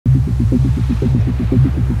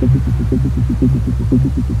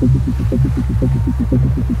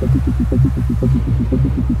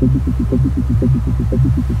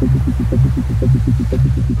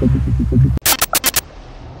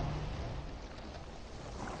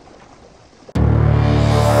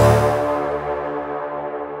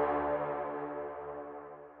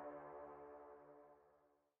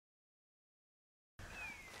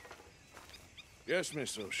Yes,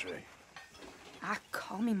 Miss O'Shea. Ah,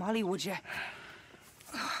 call me Molly, would you?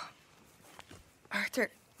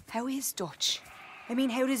 Arthur, how is Dutch? I mean,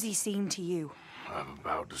 how does he seem to you? I'm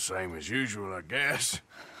about the same as usual, I guess.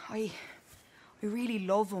 I really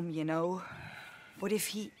love him, you know. But if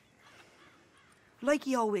he... Like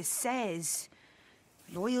he always says,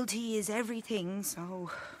 loyalty is everything,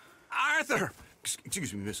 so... Arthur!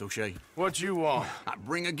 Excuse me, Miss O'Shea. What you want? I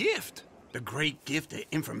bring a gift. The great gift of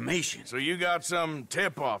information. So you got some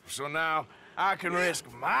tip-off, so now I can risk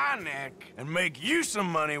my neck and make you some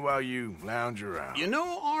money while you lounge around. You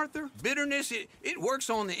know, Arthur, bitterness, it works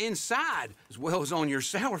on the inside as well as on your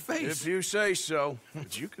sour face. If you say so.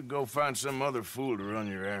 But you could go find some other fool to run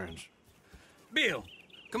your errands. Bill,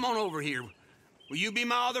 come on over here. Will you be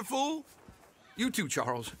my other fool? You too,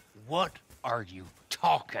 Charles. What are you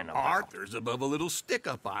talking about? Arthur's above a little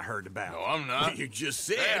stick-up I heard about. No, I'm not. You just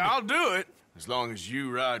said... Hey, I'll do it, as long as you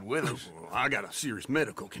ride with us. I got a serious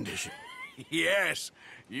medical condition. Yes,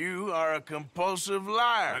 you are a compulsive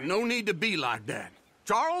liar. No need to be like that.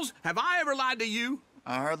 Charles, have I ever lied to you?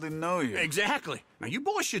 I hardly know you. Exactly. Now, you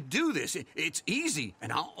boys should do this. It's easy,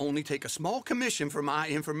 and I'll only take a small commission for my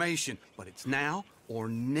information. But it's now or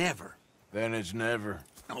never. Then it's never.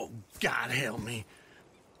 Oh, God help me.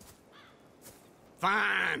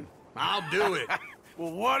 Fine. I'll do it.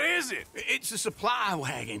 Well, what is it? It's a supply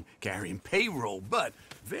wagon carrying payroll, but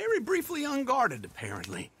very briefly unguarded,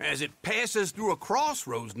 apparently. As it passes through a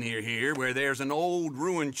crossroads near here where there's an old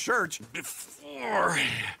ruined church before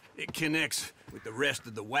it connects with the rest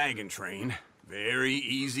of the wagon train. Very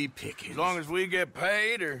easy pickings. As long as we get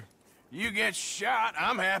paid or you get shot,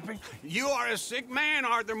 I'm happy. You are a sick man,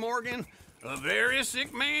 Arthur Morgan. A very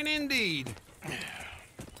sick man indeed.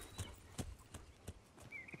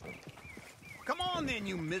 Come on then,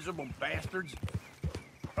 you miserable bastards.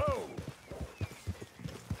 Oh!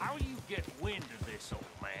 How you get wind of this, old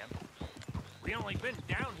man? We only been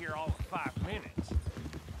down here all of 5 minutes.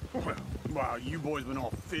 Well, while you boys been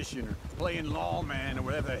off fishing or playing lawman or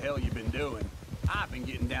whatever the hell you've been doing, I've been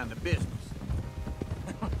getting down to business.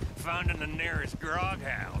 Finding the nearest grog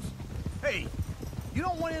house. Hey, you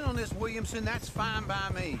don't want in on this, Williamson, that's fine by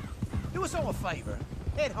me. Do us all a favor.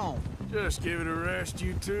 Head home. Just give it a rest,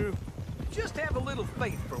 you two. Just have a little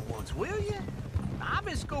faith for once, will you? I've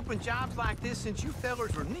been scoping jobs like this since you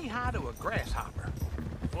fellers were knee-high to a grasshopper.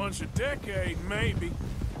 Once a decade, maybe.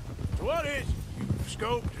 So what is it you've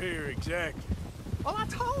scoped here exactly? Well, I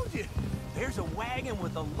told you. There's a wagon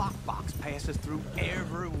with a lockbox passes through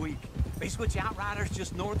every week. They switch outriders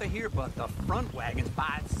just north of here, but the front wagon's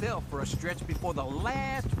by itself for a stretch before the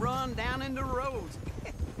last run down into roads.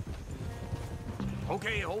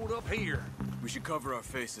 Okay, hold up here. We should cover our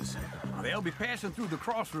faces. They'll be passing through the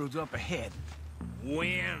crossroads up ahead.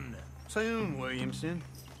 When? Soon, Williamson.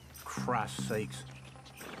 Christ's sakes.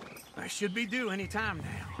 I should be due any time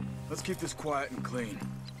now. Let's keep this quiet and clean.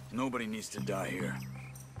 Nobody needs to die here.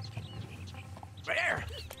 There!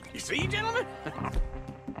 You see, gentlemen?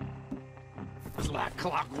 It's like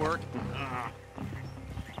clockwork.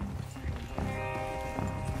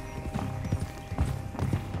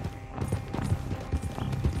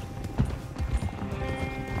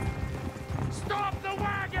 Stop the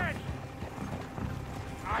wagon!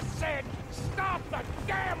 I said, stop the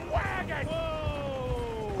damn wagon!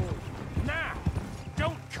 Whoa! Now,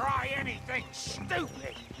 don't try anything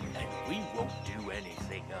stupid, and we won't do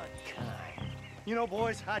anything unkind. You know,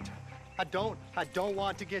 boys, I don't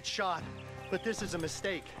want to get shot, but this is a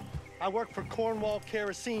mistake. I work for Cornwall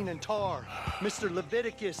Kerosene and Tar, Mr.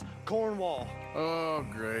 Leviticus Cornwall. Oh,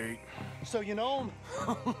 great. So you know him?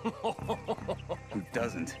 Who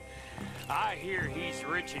doesn't? I hear he's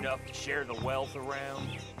rich enough to share the wealth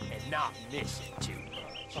around and not miss it too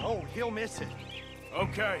much. Oh, he'll miss it.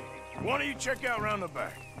 Okay, why don't you check out around the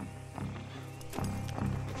back?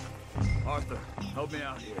 Arthur, help me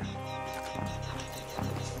out here.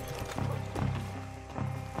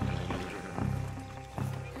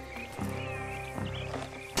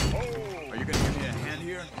 Are you gonna give me a hand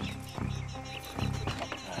here?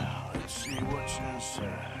 Now, let's see what's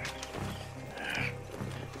inside.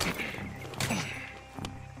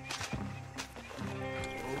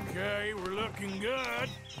 Okay, we're looking good.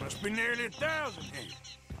 Must be nearly 1,000 here.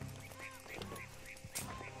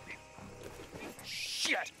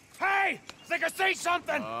 Shit! Hey! Think I see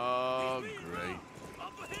something? Oh, great.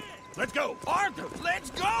 Let's go! Arthur, let's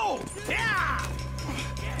go! Yeah!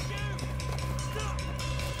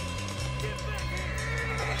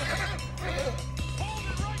 Hold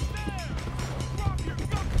it right there! Drop your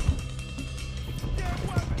gun! Get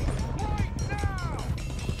weapons right now!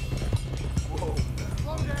 Whoa.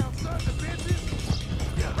 Slow down, son of bitches!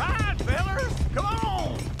 Yeah. Ride, fellers! Come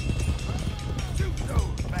on! Shoot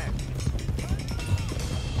those bastards!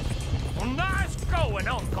 Well, nice going,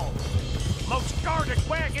 Uncle! Most guarded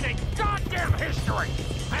wagon in goddamn history!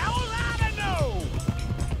 How was I to know?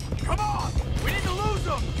 Come on! We need to lose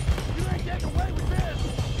them! You ain't getting away with this!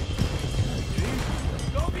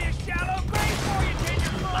 Gonna be a shallow grave for you,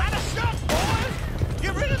 Ginger! Line us up, boys!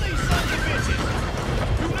 Get rid of these sons of bitches!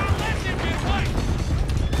 Do not let them get away!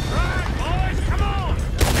 Right, boys, come on!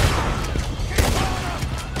 Keep on up!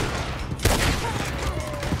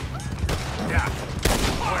 Yeah.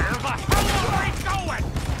 Where the hell are we going?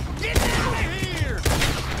 Get out of here!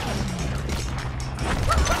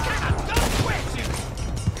 What kind of dumb questions?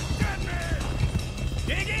 Get me!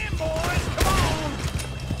 Dig in, boys! Come on!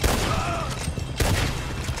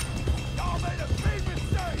 Y'all made a big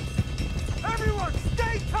mistake! Everyone,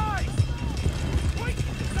 stay tight! Wait,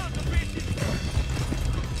 sons of bitches!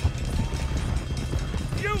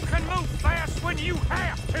 You can move fast when you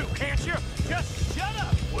have to, can't you? Just shut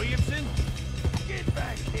up, Williamson! Get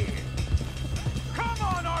back here! Come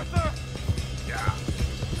on, Arthur! Yeah.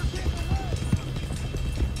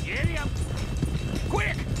 Get him!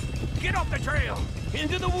 Quick! Get off the trail!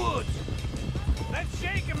 Into the woods! Let's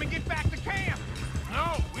shake him and get back to camp!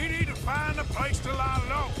 No, we need to find a place to lie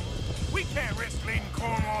low. We can't risk leading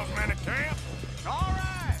Cornwall's men to camp. All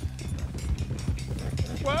right!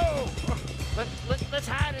 Whoa! Let's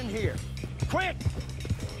hide in here. Quick!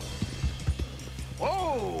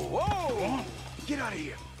 Whoa! Whoa! Get out of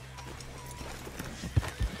here!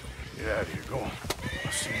 Get out of here, go on.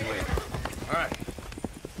 I'll see you later. All right,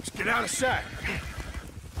 let's get out of sight.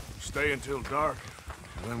 Stay until dark,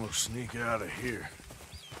 and then we'll sneak out of here.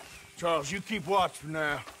 Charles, you keep watch for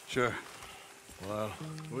now. Sure. Well,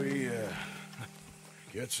 we,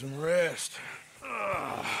 get some rest.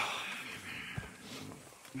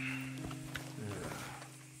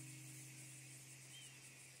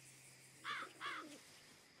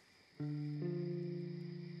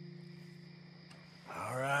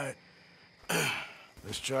 All right.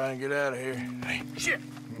 Let's try and get out of here. Hey, shit!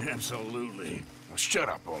 Absolutely. Now shut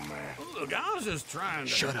up, old man. Look, I was just trying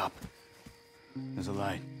to... Shut up. There's a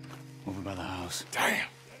light over by the house. Damn.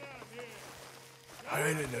 All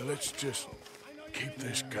right, now let's just keep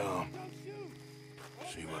this calm.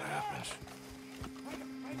 See what happens.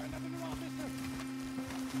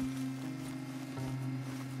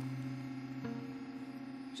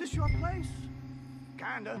 Is this your place?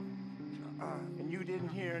 Kinda. And you didn't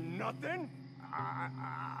hear nothing?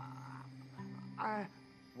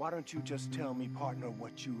 Why don't you just tell me, partner,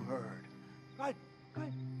 what you heard? Right?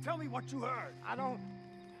 Tell me what you heard. I don't...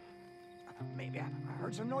 Maybe I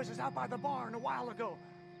heard some noises out by the barn a while ago.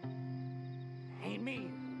 Ain't me.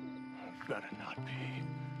 Better not be.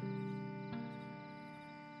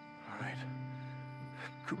 All right.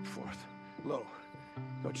 Coop forth. Low.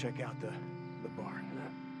 Go check out the barn.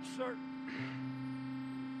 Sir.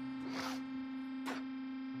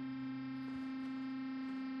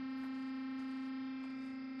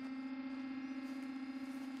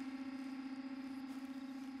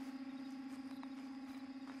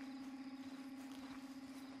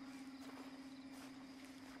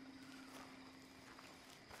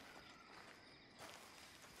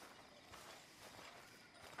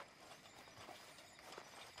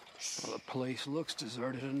 Well, the place looks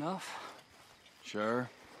deserted enough. Sure.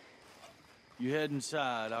 You head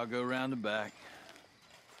inside, I'll go round the back.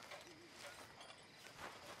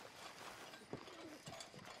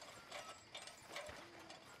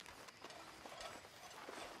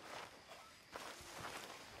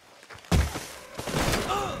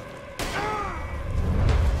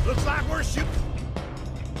 Looks like we're shooting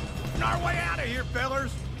our way out of here,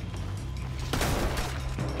 fellers.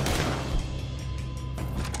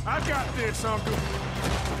 I got this, Uncle.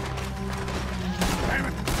 Damn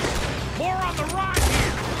it. More on the right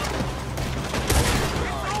here!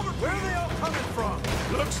 It's over. Where are they all coming from?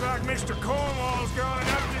 Looks like Mr. Cornwall's gone and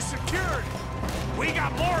up to security. We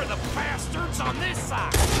got more of the bastards on this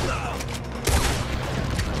side!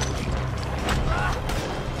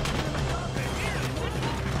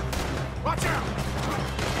 Watch out!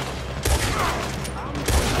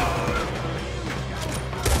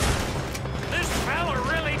 This fella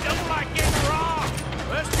really don't like getting robbed!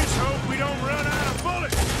 Let's just hope we don't run out of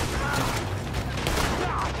bullets.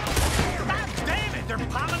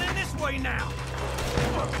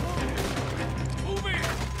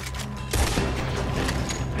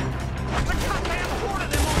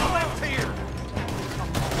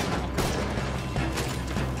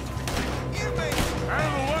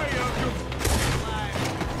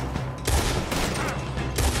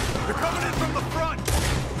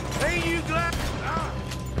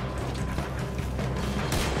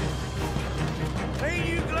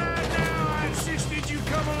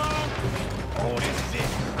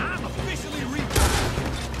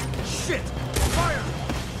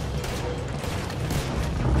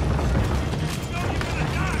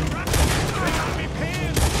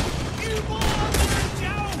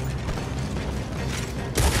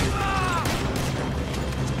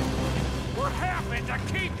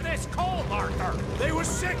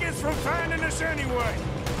 from finding us anyway?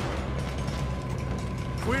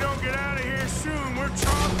 If we don't get out of here soon, we're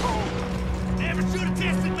charcoal. Never should have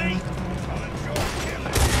tested me! I'll enjoy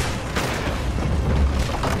killing.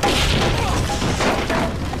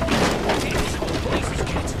 This whole place is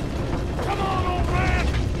get. Come on, old man!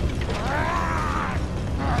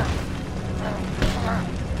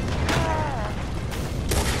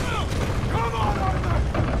 Come on, Arthur!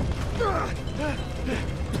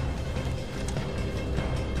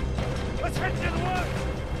 Let's head to the woods!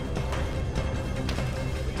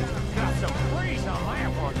 We got some trees on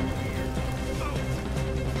landmark here.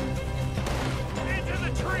 Into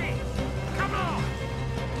the trees! Come on!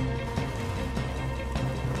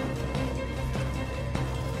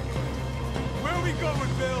 Where are we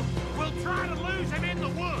going, Bill? We'll try to lose him in the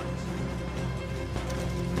woods!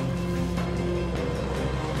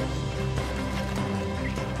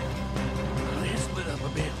 They split up a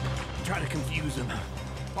bit. Try to confuse them.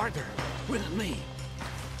 Arthur, with me.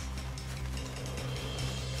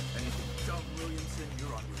 Anything John Williamson,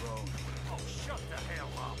 you're on your own. Oh, shut the hell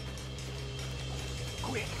up!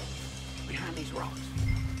 Quick! Behind these rocks.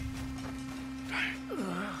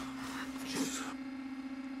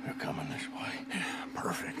 They're coming this way.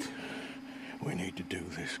 Perfect. We need to do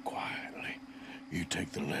this quietly. You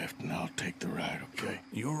take the left and I'll take the right, okay?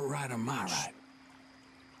 Your right or my right?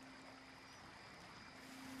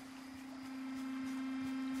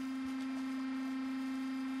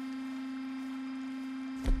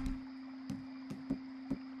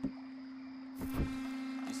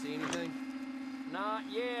 You see anything? Not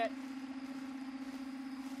yet.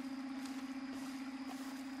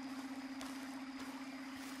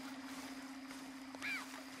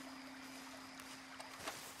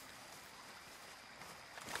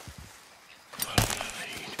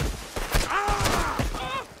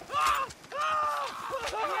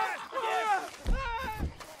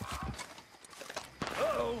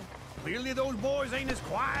 Uh-oh. Clearly those boys ain't as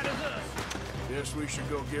quiet as us. Guess we should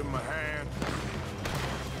go give them a hand.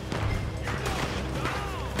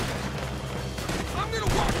 I'm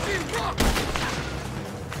gonna walk these rocks!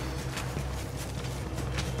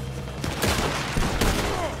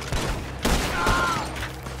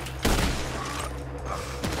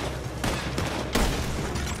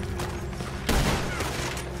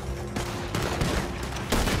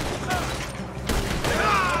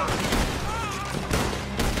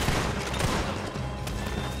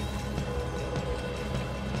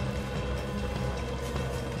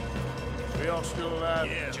 We all still alive?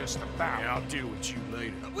 Yeah. Just about. Yeah, I'll deal with you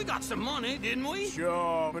later. We got some money, didn't we?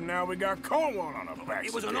 Sure, but now we got Cornwall on our backs.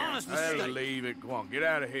 It was an again. honest Hey, mistake. leave it. Go on, get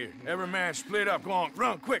out of here. Every man split up. Go on,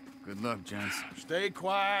 run, quick. Good luck, gents. Stay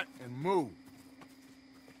quiet and move.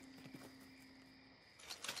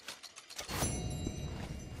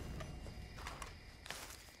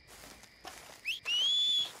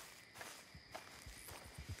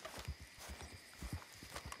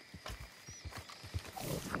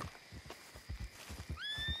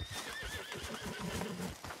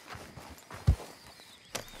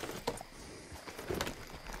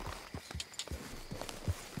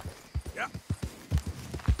 Yeah.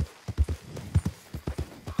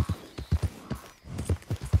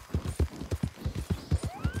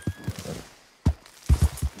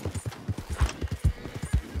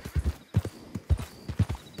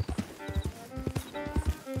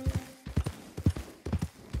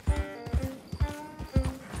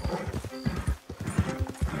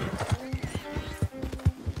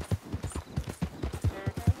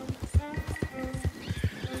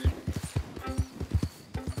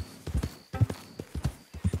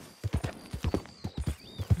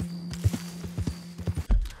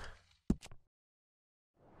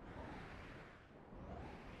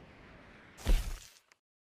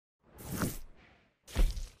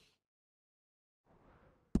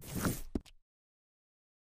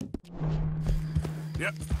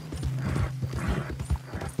 Yep.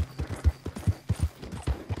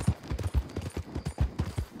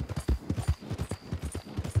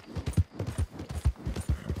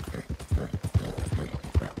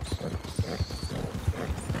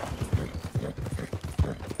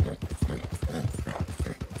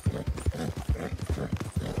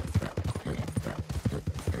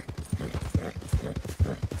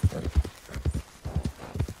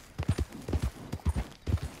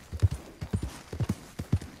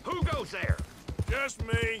 Who goes there? Just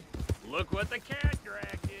me. Look what the cat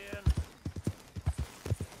dragged in.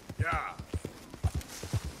 Yeah.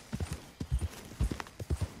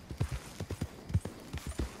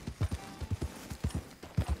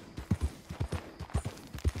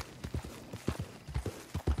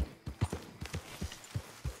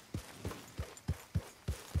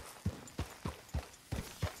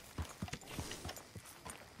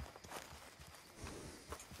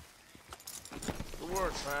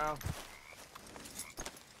 work, pal.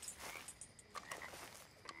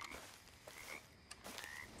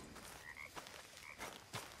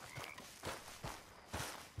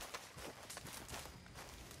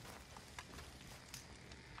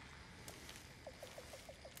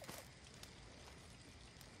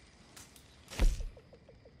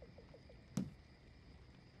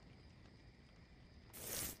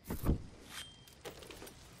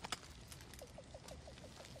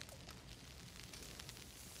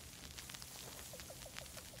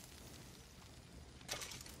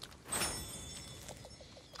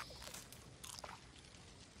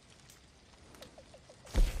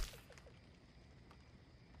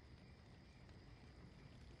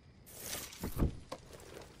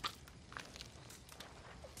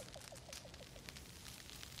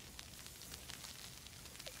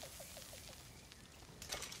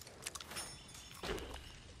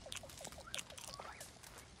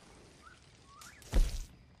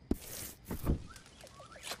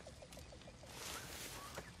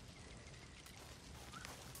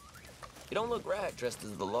 You don't look right dressed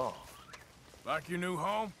as the law. Like your new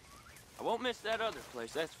home? I won't miss that other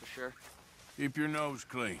place, that's for sure. Keep your nose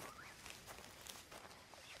clean.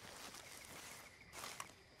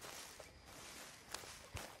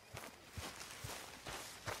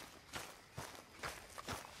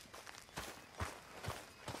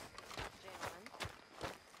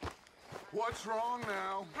 What's wrong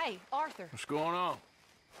now? Hey, Arthur. What's going on?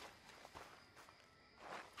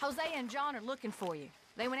 Jose and John are looking for you.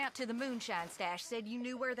 They went out to the moonshine stash, said you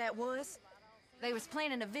knew where that was. They was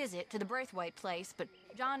planning a visit to the Braithwaite place, but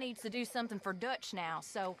John needs to do something for Dutch now,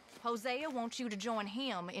 so Hosea wants you to join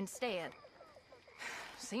him instead.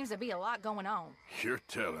 Seems to be a lot going on. You're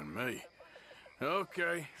telling me.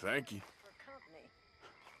 Okay, thank you. For company.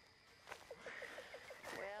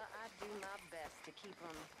 Well, I do my best to keep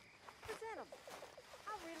them presentable.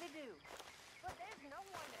 I really do. But there's no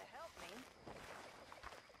one to help me.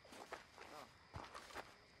 Oh,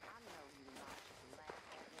 I know you might laugh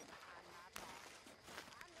at me behind my back.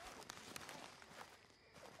 I know.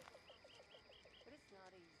 But it's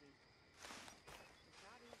not easy. It's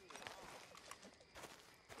not easy at all.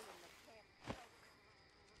 Doing the camp joke.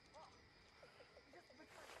 Well, just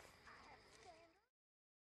because I have standards.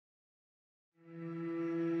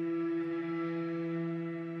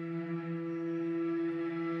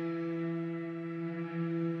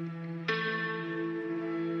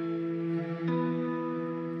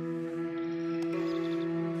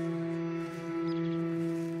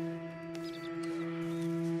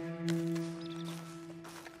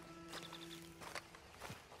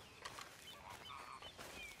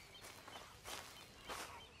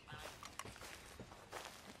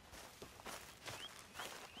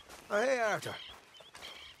 Oh, hey, Arthur.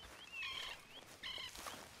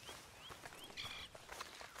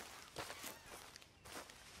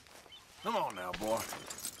 Come on now, boy.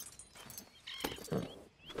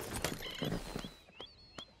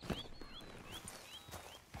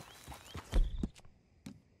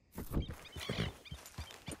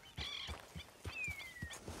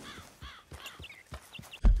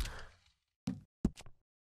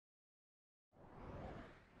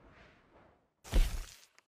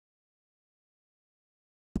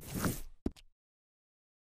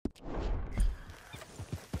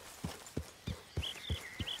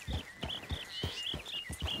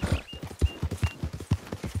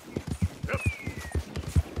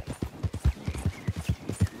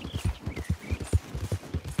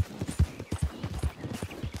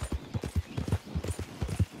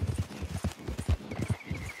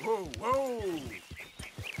 Whoa, whoa!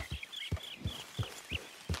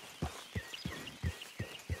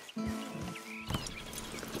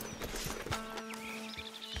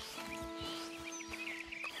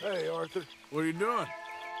 Hey, Arthur. What are you doing?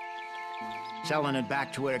 Selling it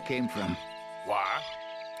back to where it came from. Why?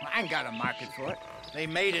 I ain't got a market for it. They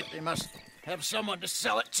made it. They must have someone to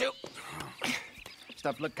sell it to.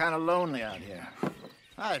 Stuff look kind of lonely out here.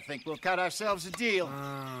 I think we'll cut ourselves a deal.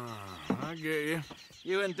 I get you.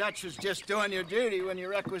 You and Dutch was just doing your duty when you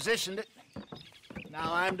requisitioned it.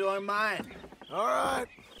 Now I'm doing mine. All right.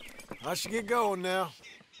 I should get going now.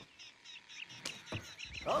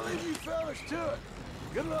 I'll leave you fellas to it.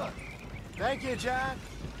 Good luck. Thank you, John.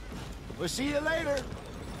 We'll see you later.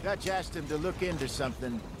 Dutch asked him to look into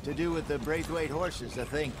something to do with the Braithwaite horses, I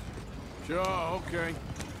think. Sure, okay.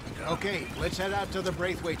 Okay, let's head out to the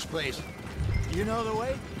Braithwaite's place. You know the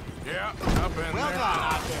way? Yeah, I've been Well there. done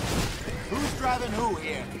out there. Who's driving who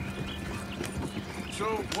here? So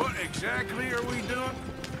what exactly are we doing?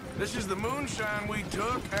 This is the moonshine we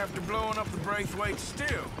took after blowing up the Braithwaite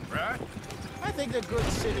still, right? I think the good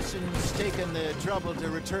citizens taking the trouble to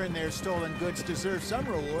return their stolen goods deserve some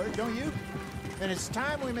reward, don't you? And it's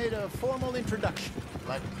time we made a formal introduction,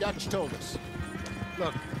 like Dutch told us.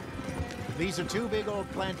 Look, these are two big old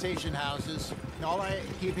plantation houses. All I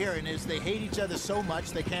keep hearing is they hate each other so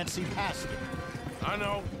much they can't see past it. I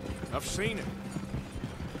know. I've seen it.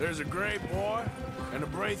 There's a gray boy and a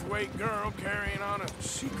Braithwaite girl carrying on a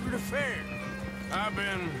secret affair. I've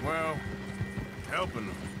been, well, helping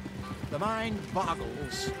them. The mind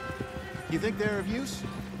boggles. You think they're of use?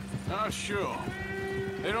 Not sure.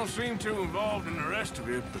 They don't seem too involved in the rest of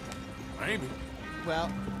it, but maybe.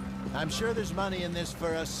 Well, I'm sure there's money in this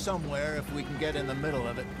for us somewhere if we can get in the middle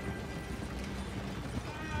of it.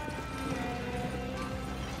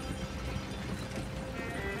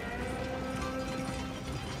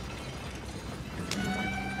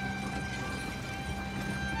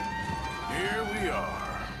 Here we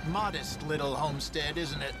are. Modest little homestead,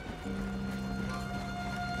 isn't it?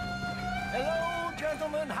 Hello,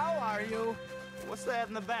 gentlemen. How are you? What's that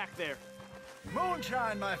in the back there?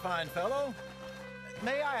 Moonshine, my fine fellow.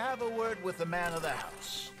 May I have a word with the man of the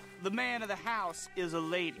house? The man of the house is a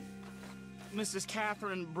lady, Mrs.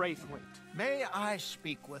 Catherine Braithwaite. May I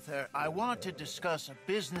speak with her? I want to discuss a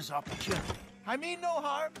business opportunity. I mean no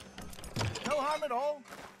harm. No harm at all.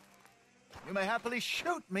 You may happily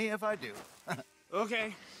shoot me if I do.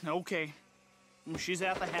 Okay. She's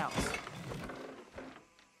at the house.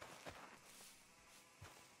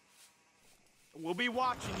 We'll be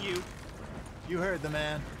watching you. You heard the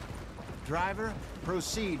man. Driver,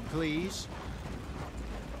 proceed, please.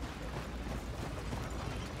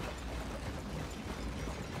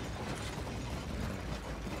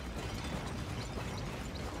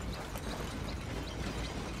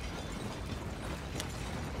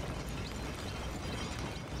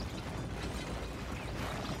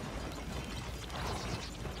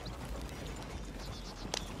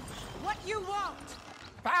 What you want?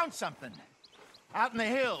 Found something. Out in the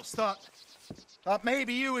hills. Thought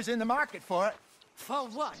maybe you was in the market for it. For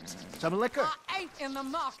what? Some liquor. I ain't in the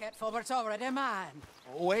market for what's already mine.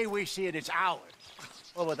 The way we see it, it's ours.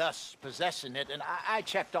 Well, with us possessing it, and I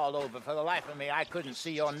checked all over. For the life of me, I couldn't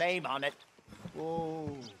see your name on it.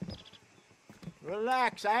 Oh.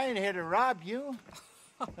 Relax, I ain't here to rob you.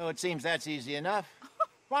 Oh, it seems that's easy enough.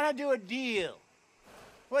 Why not do a deal?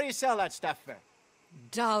 What do you sell that stuff for?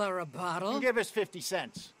 $1 a bottle? Give us 50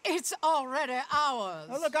 cents. It's already ours.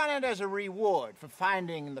 Well, look on it as a reward for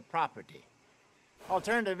finding the property.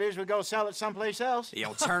 Alternative is we go sell it someplace else. The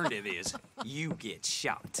alternative is you get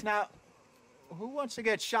shot. Now, who wants to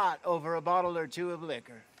get shot over a bottle or two of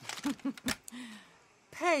liquor?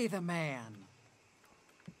 Pay the man.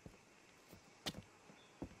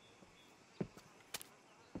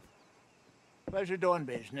 Pleasure doing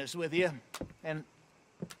business with you. And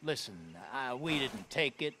listen, we didn't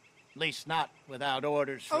take it. At least not without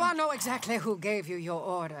orders from... Oh, I know exactly who gave you your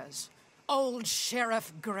orders. Old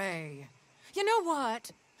Sheriff Gray. You know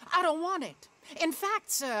what? I don't want it. In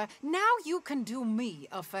fact, sir, now you can do me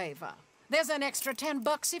a favor. There's an extra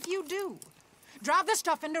 $10 if you do. Drive the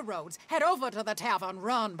stuff into Rhodes, head over to the tavern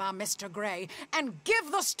run by Mr. Gray, and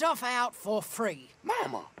give the stuff out for free.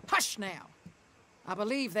 Mama! Hush now. I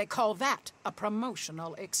believe they call that a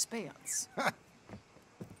promotional expense.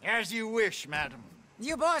 As you wish, madam.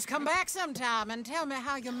 You boys come back sometime and tell me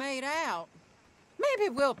how you made out. Maybe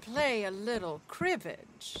we'll play a little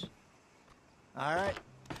cribbage. All right.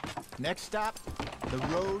 Next stop, the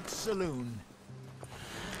Rhodes Saloon.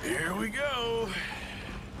 Here we go.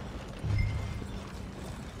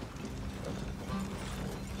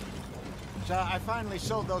 So I finally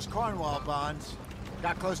sold those Cornwall bonds.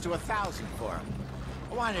 Got close to 1,000 for them.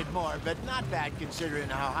 I wanted more, but not bad considering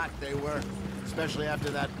how hot they were, especially after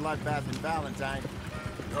that bloodbath in Valentine.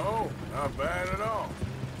 No, not bad at all.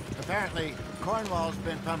 Apparently, Cornwall's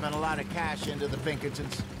been pumping a lot of cash into the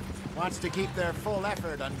Pinkertons. Wants to keep their full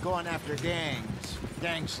effort on going after gangs.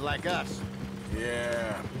 Gangs like us.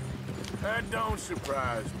 Yeah, that don't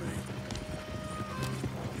surprise me.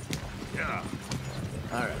 Yeah.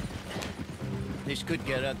 All right. This could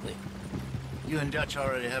get ugly. You and Dutch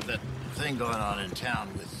already have that thing going on in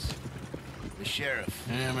town with the sheriff.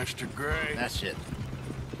 Yeah, Mr. Gray. That's it.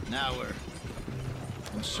 Now we're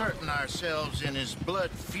inserting ourselves in his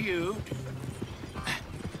blood feud.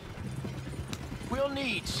 We'll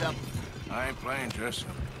need something. I ain't playing dress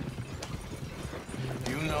up.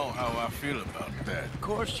 You know how I feel about that. Of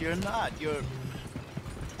course you're not. You're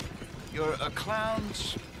a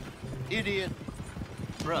clown's idiot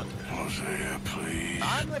brother. Hosea, please.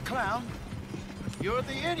 I'm the clown. You're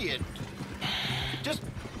the idiot. Just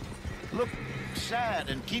look sad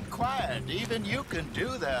and keep quiet. Even you can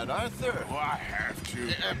do that, Arthur. Oh, I have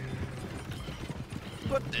to.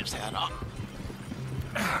 Put this hat on.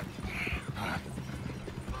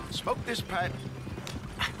 Smoke this pipe.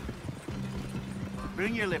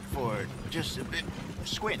 Bring your lip forward just a bit.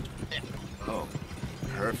 Squint. Oh,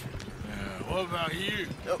 perfect. What about you?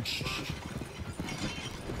 Oh, shh.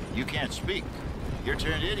 You can't speak. You're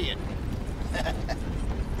turned idiot.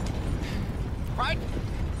 Right?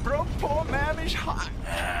 Broke poor Mammy's heart.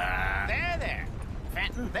 There.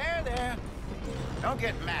 Fenton, there. Don't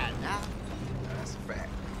get mad now. That's a fact.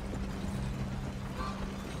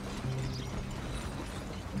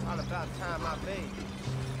 All about time I made.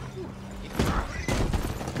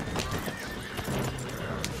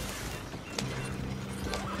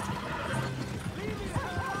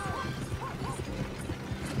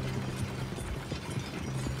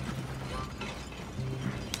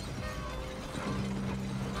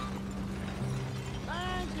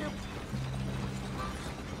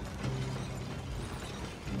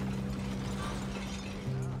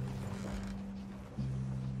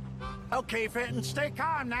 Okay, Fenton, stay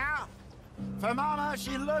calm now. For Mama,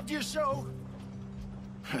 she loved you so.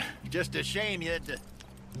 Just a shame you had to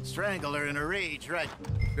strangle her in a rage, right?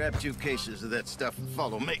 Grab 2 cases of that stuff and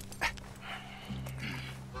follow me.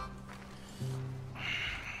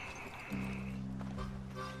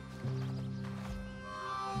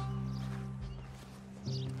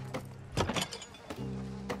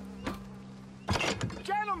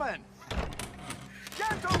 Gentlemen!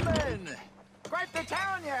 Quite the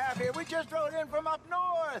town you have here. We just rode in from up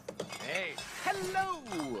north. Hey. Hello.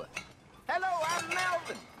 I'm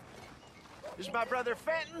Melvin. This is my brother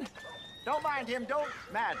Fenton. Don't mind him. Don't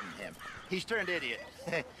madden him. He's turned idiot.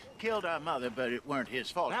 Killed our mother, but it weren't his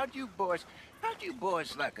fault. How'd you boys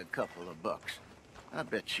like a couple of bucks? I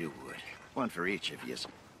bet you would. One for each of you.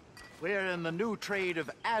 We're in the new trade of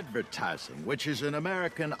advertising, which is an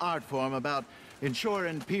American art form about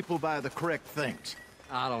ensuring people buy the correct things.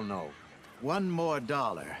 I don't know. $1 more.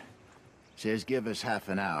 Says give us half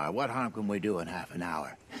an hour. What harm can we do in half an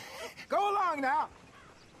hour? Go along now.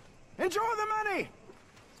 Enjoy the money.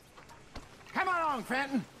 Come along,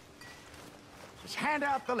 Fenton. Just hand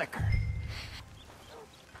out the liquor.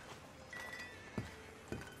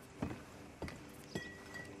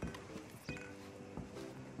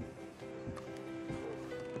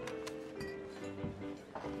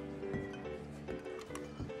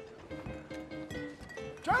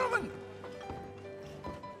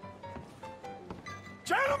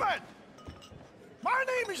 Gentlemen! My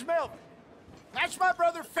name is Melvin. That's my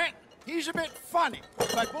brother Fenton. He's a bit funny,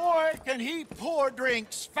 but boy, can he pour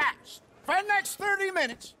drinks fast. For the next 30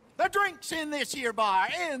 minutes, the drinks in this here bar,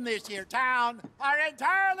 in this here town, are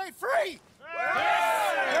entirely free.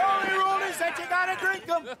 Yeah. The only rule is that you gotta drink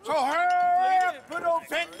them. So hurry up, put old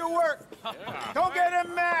Fenton to work. Don't get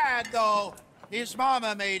him mad, though. His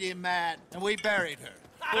mama made him mad, and we buried her.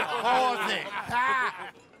 Poor thing.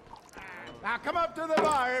 Now come up to the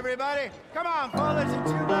bar, everybody. Come on, fellas,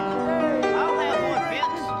 it's your lucky day. I'll have one,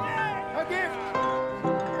 Vince. A gift.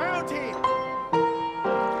 Bounty.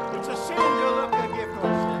 It's a sin to look a gift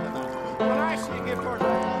horse in the mouth. When I see a gift horse, I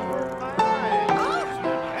work my eyes. Oh,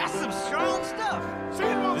 that's some strong stuff.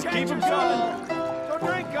 Sin will Just catch keep 'em your soul. coming. So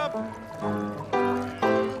drink up.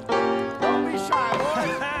 Don't be shy,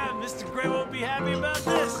 boys. Mr. Gray won't be happy about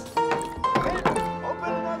this.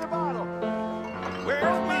 Open another bottle. Where's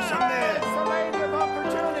my man? It's the lady of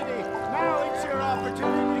opportunity. Now it's your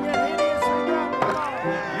opportunity to get hideously drunk. Come on.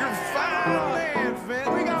 You're fine man,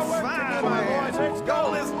 Fenton. We got work to do, my boys. Let's go.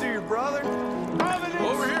 Don't listen to your brother.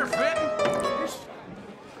 Over here, Fenton.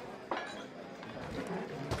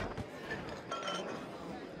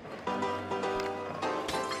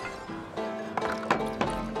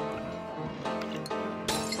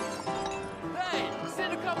 Hey,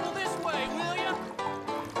 send a couple this way, will ya?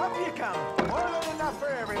 Up you come. More than enough for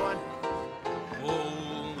everyone.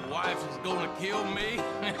 Oh, wife is gonna kill me.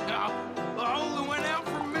 I only went out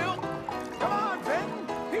for milk. Come on, Fenton.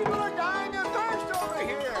 People are dying of thirst over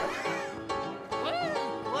here.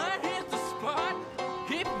 Well, that hit the spot.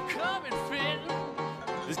 Keep 'em coming, Fenton.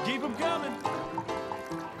 Just keep 'em coming.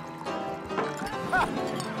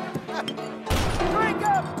 Drink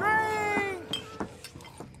up, drink!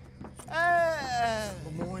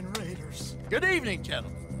 Lemoyne Raiders. Good evening,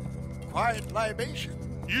 gentlemen. Quiet libation.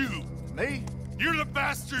 You. Me? You're the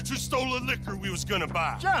bastards who stole the liquor we was gonna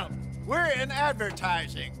buy. Jump. We're in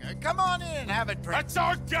advertising. Come on in and have a drink. That's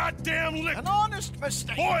our goddamn liquor. An honest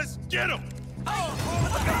mistake. Boys, get him. I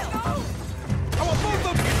want both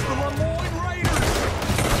of you. It's the Lemoyne Raiders.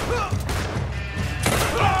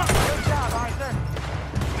 Good job, Arthur.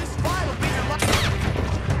 This fight will be your life.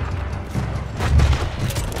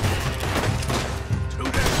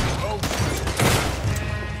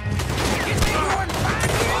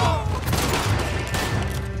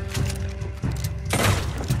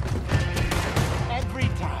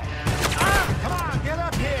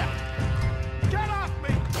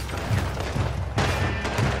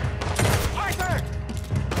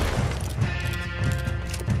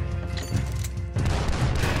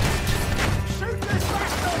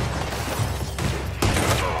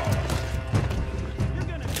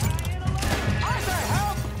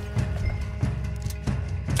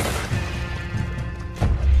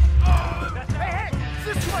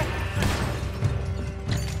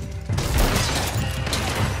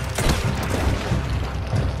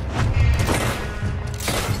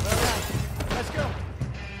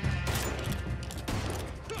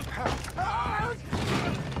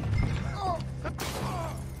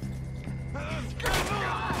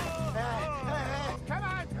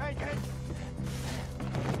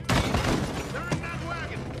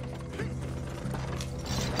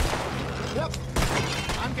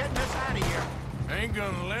 ain't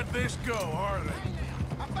gonna let this go, are they?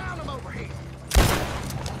 I found him over here.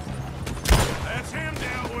 That's him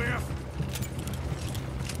dealt with.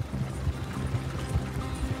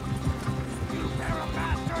 You pair of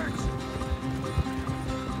bastards!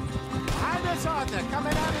 Behind us, Arthur,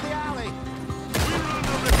 coming out of the alley. We run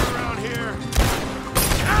the liquor around here.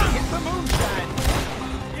 Get the moonshine.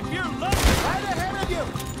 If you're lucky. Right ahead of you.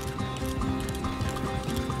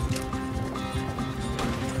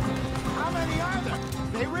 How many are there?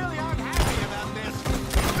 They really aren't happy about this.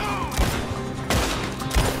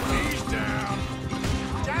 He's down.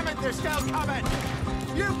 Damn it, they're still coming.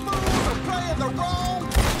 You fools are playing the wrong.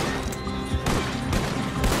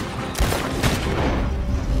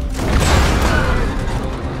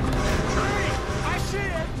 I see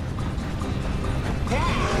it!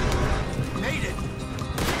 Yeah. Made it.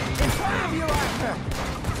 In front of you, Arthur.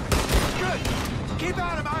 Good. Keep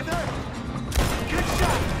at him, Arthur. Good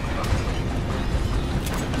shot.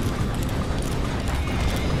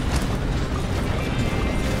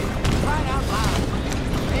 Right out loud.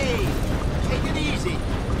 Hey, take it easy.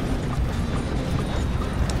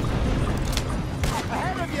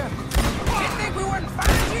 Ahead of you. You think we wouldn't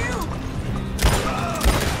find you?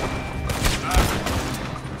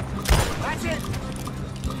 That's it.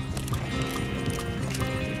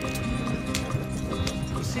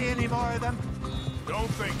 You see any more of them?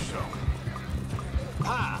 Don't think so.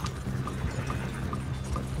 Ah.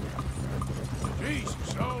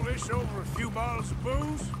 Jesus, all this over a few bottles of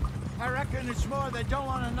booze? I reckon it's more they don't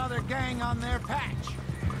want another gang on their patch.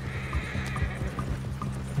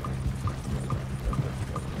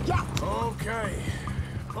 Yeah. Okay.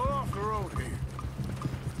 Pull off the road here.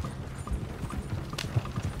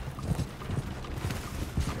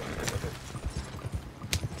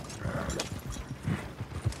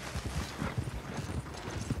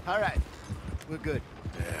 All right. We're good.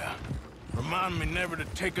 Yeah. Remind me never to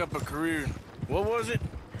take up a career in... What was it?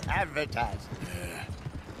 Advertising. Yeah.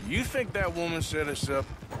 You think that woman set us up?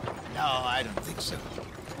 No, I don't think so.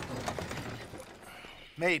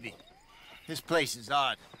 Maybe. This place is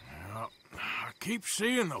odd. Well, I keep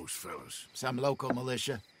seeing those fellas. Some local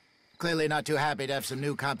militia. Clearly not too happy to have some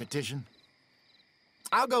new competition.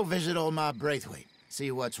 I'll go visit old Ma Braithwaite,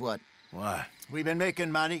 see what's what. Why? We've been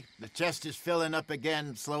making money. The chest is filling up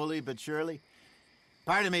again, slowly but surely.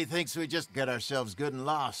 Part of me thinks we just get ourselves good and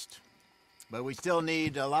lost. But we still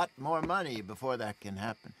need a lot more money before that can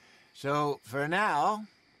happen. So, for now,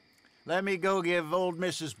 let me go give old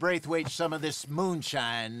Mrs. Braithwaite some of this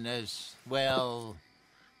moonshine as, well,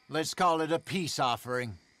 let's call it a peace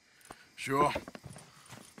offering. Sure.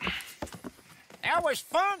 That was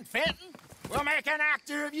fun, Fenton. We'll make an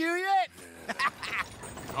actor of you yet.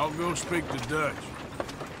 I'll go speak to Dutch.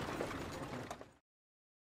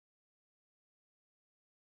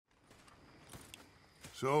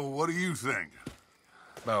 So, what do you think?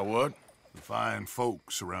 About what? The fine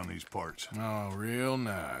folks around these parts. Oh, real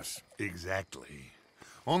nice. Exactly.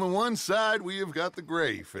 On the one side, we have got the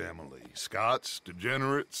Gray family. Scots,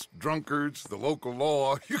 degenerates, drunkards, the local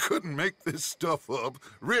law. You couldn't make this stuff up.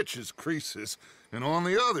 Rich as Croesus. And on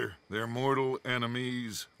the other, their mortal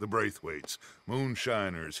enemies, the Braithwaites.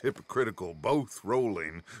 Moonshiners, hypocritical, both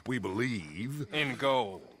rolling, we believe. In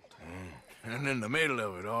gold. And in the middle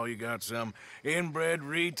of it all, you got some inbred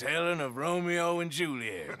retelling of Romeo and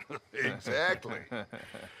Juliet. Exactly.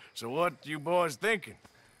 So what you boys thinking?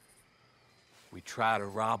 We try to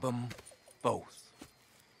rob them both.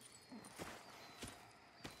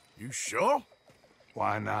 You sure?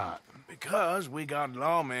 Why not? Because we got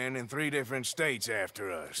lawmen in 3 different states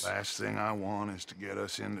after us. Last thing I want is to get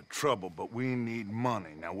us into trouble, but we need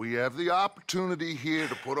money. Now, we have the opportunity here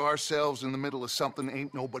to put ourselves in the middle of something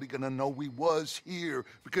ain't nobody gonna know we was here,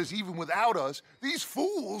 because even without us, these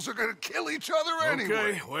fools are gonna kill each other anyway.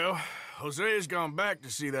 Okay, well, Hosea's gone back to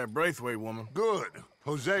see that Braithwaite woman. Good.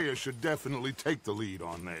 Hosea should definitely take the lead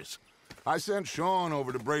on this. I sent Sean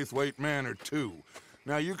over to Braithwaite Manor, too.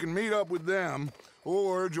 Now, you can meet up with them,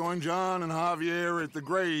 or join John and Javier at the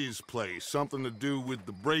Gray's place. Something to do with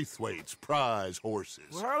the Braithwaite's prize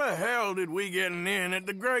horses. Well, how the hell did we get in at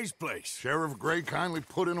the Gray's place? Sheriff Gray kindly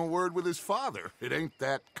put in a word with his father. It ain't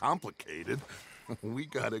that complicated. We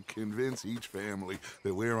gotta convince each family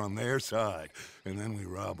that we're on their side, and then we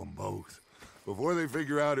rob them both. Before they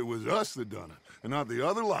figure out it was us that done it, and not the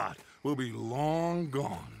other lot, we'll be long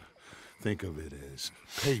gone. Think of it as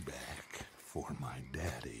payback for my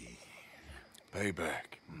daddy.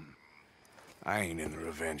 Payback. I ain't in the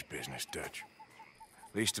revenge business, Dutch.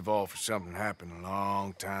 Least of all for something happened a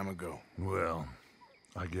long time ago. Well,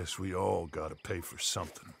 I guess we all gotta pay for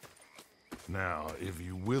something. Now, if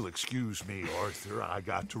you will excuse me, Arthur, I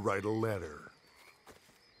got to write a letter.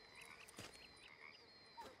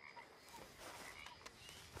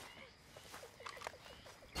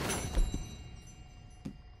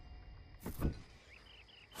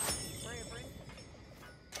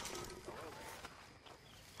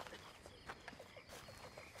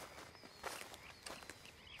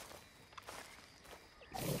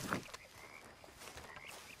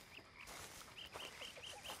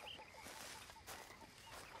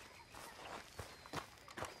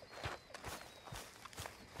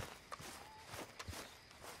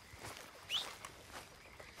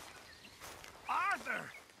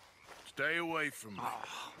 Stay away from me.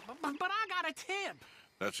 But I got a tip.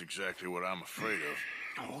 That's exactly what I'm afraid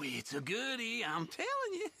of. Oh, it's a goodie, I'm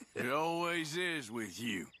telling you. It always is with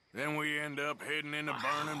you. Then we end up heading in a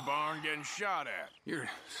burning barn getting shot at. You're a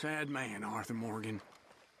sad man, Arthur Morgan.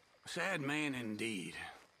 A sad man indeed.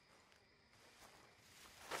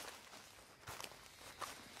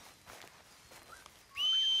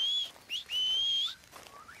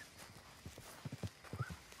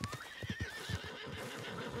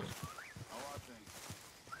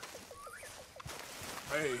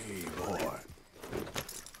 Hey, boy.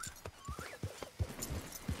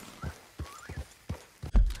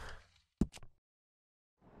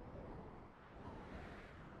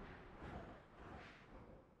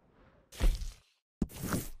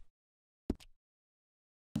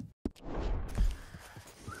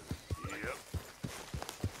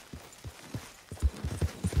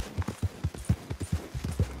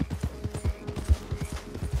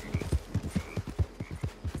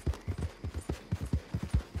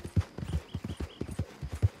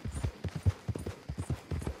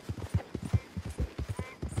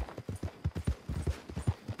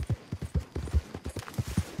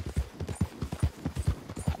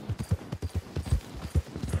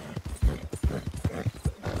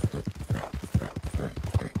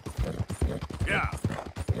 Yeah.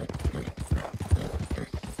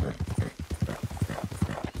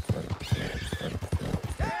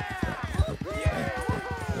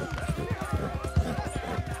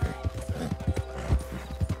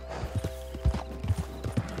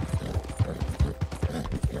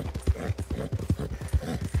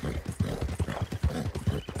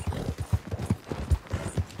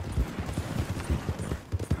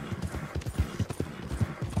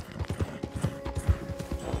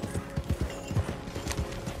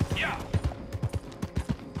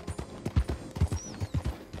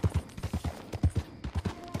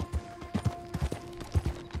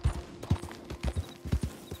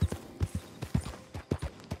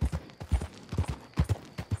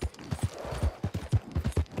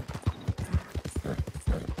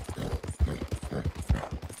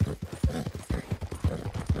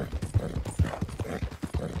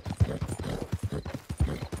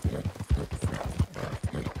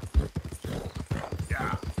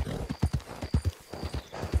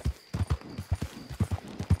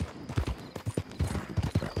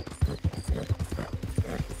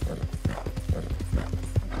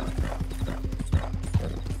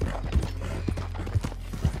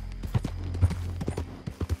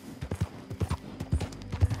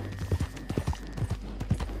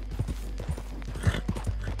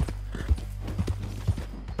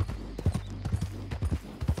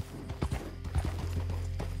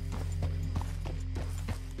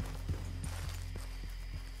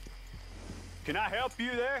 Can I help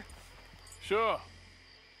you there? Sure.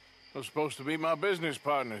 They're supposed to be my business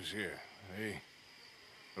partners here. They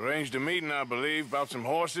arranged a meeting, I believe, about some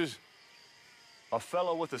horses. A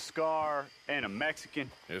fellow with a scar and a Mexican.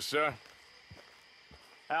 Yes, sir.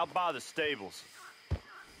 Out by the stables.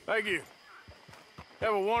 Thank you.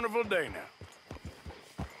 Have a wonderful day now.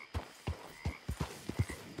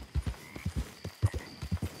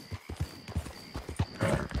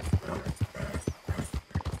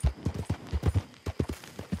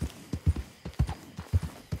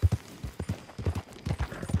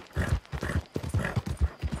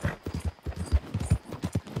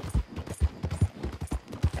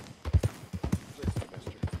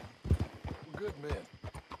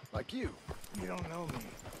 You don't know me.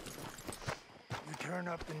 You turn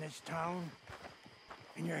up in this town,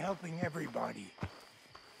 and you're helping everybody.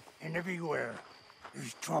 And everywhere,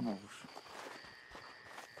 there's troubles.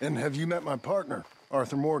 And have you met my partner,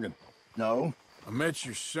 Arthur Morgan? No. I met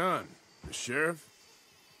your son, the sheriff.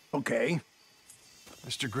 Okay.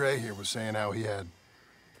 Mr. Gray here was saying how he had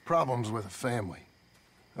problems with a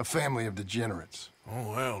family of degenerates.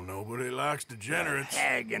 Oh, well, nobody likes degenerates. That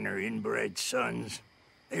hag and her inbred sons.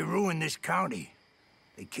 They ruined this county.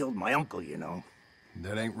 They killed my uncle, you know.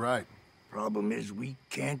 That ain't right. Problem is, we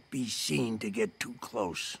can't be seen to get too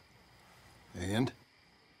close. And?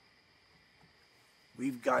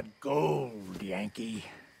 We've got gold, Yankee.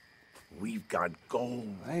 We've got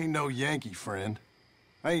gold. I ain't no Yankee, friend.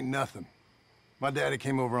 I ain't nothing. My daddy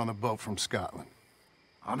came over on the boat from Scotland.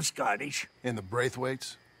 I'm Scottish. And the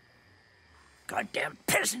Braithwaites? Goddamn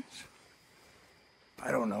peasants.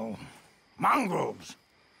 I don't know. Mongrels.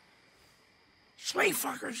 Slave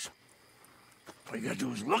fuckers. All you gotta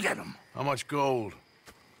do is look at them. How much gold?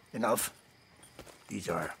 Enough. These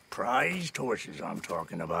are prized horses I'm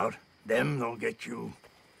talking about. Them, they'll get you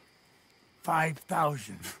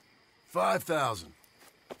 5,000. 5,000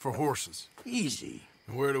 for horses. Easy.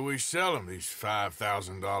 Where do we sell them, these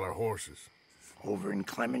 $5,000 horses? Over in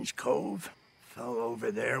Clemens Cove. Fellow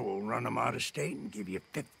over there will run them out of state and give you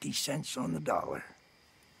 50 cents on the dollar.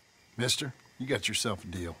 Mister, you got yourself a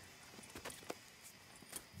deal.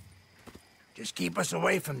 Just keep us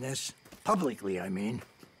away from this. Publicly, I mean.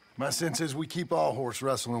 My sense is we keep all horse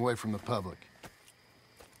rustling away from the public.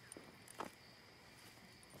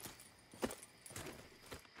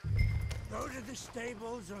 Go to the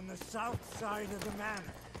stables on the south side of the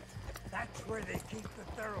manor. That's where they keep the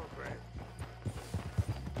thoroughbred.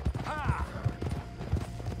 Ah!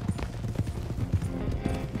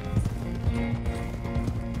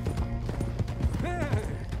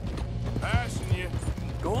 Passing you.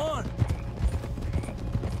 Go on.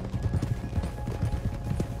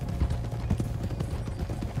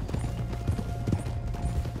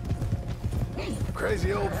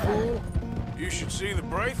 Crazy old fool. You should see the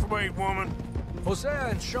Braithwaite woman. Hosea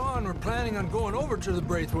and Sean were planning on going over to the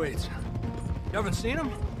Braithwaites. You haven't seen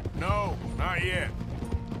them? No, not yet.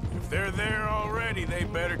 If they're there already, they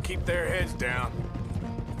better keep their heads down.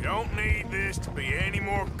 We don't need this to be any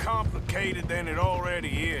more complicated than it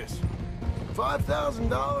already is.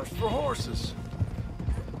 $5,000 for horses.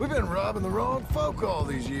 We've been robbing the wrong folk all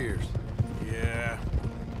these years. Yeah,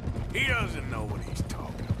 he doesn't know what he's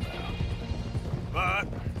talking about. But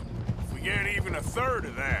if we get even a third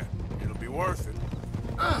of that, it'll be worth it.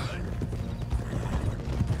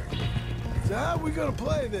 So how are we gonna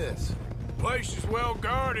play this? The place is well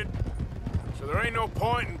guarded, so there ain't no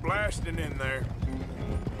point in blasting in there.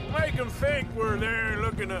 Make them think we're there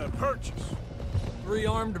looking to purchase. 3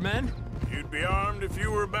 armed men? You'd be armed if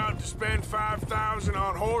you were about to spend 5,000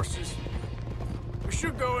 on horses. We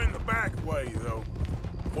should go in the back way, though.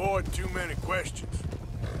 Avoid too many questions.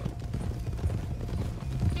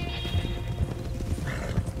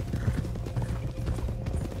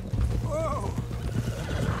 Whoa!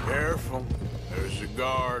 Careful. There's a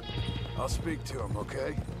guard. I'll speak to him,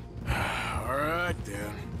 okay? All right,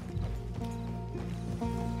 then.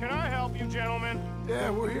 Can I help you, gentlemen? Yeah,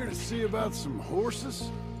 we're here to see about some horses.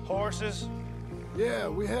 Horses? Yeah,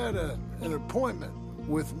 we had an appointment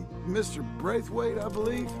with Mr. Braithwaite, I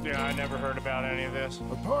believe. Yeah, I never heard about any of this.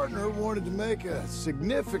 A partner wanted to make a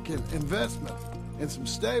significant investment in some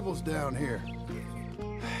stables down here.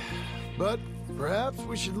 But perhaps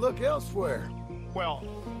we should look elsewhere. Well,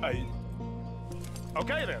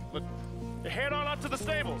 okay then. Head on up to the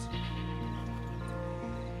stables.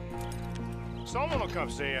 Someone will come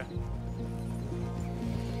see you.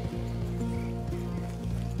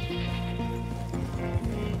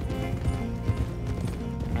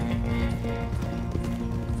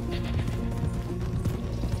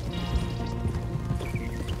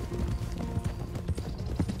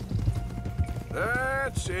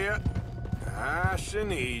 That's it. Nice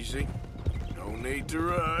and easy. No need to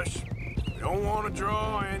rush. We don't want to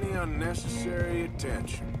draw any unnecessary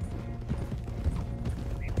attention.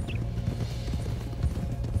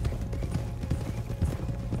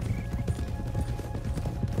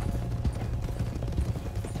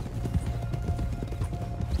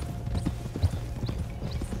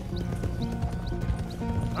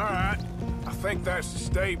 All right. I think that's the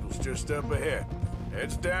stables just up ahead.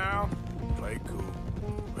 Heads down, play cool.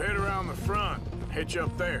 We'll head around the front, hitch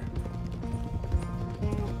up there.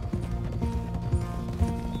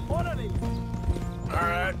 What are these? All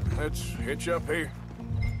right, let's hitch up here.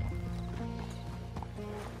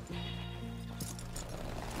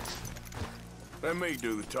 Let me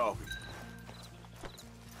do the talking.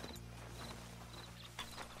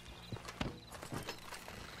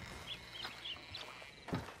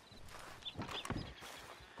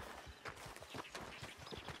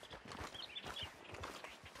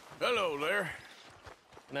 Hello there.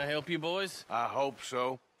 Can I help you, boys? I hope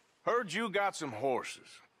so. Heard you got some horses.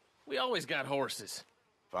 We always got horses.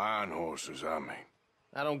 Fine horses, I mean.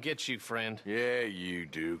 I don't get you, friend. Yeah, you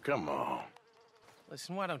do. Come on.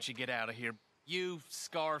 Listen, why don't you get out of here? You,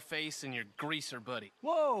 Scarface, and your greaser buddy.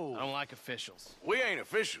 Whoa! I don't like officials. We ain't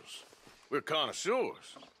officials. We're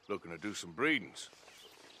connoisseurs, looking to do some breedings.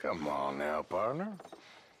 Come on now, partner.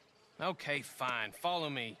 Okay, fine. Follow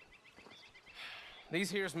me. These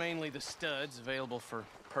here's mainly the studs available for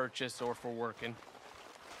purchase or for working.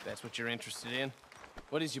 If that's what you're interested in.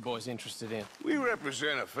 What is you boys interested in? We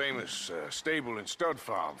represent a famous stable and stud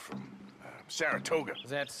farm from Saratoga. Is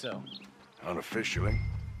that so? Unofficially.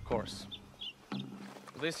 Of course.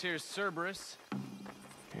 Well, this here's Cerberus.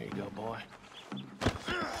 Here you go, boy.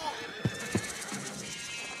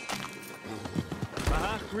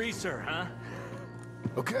 Greaser, huh?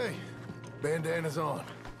 Okay, bandana's on.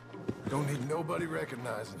 Don't need nobody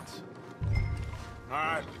recognizing us. All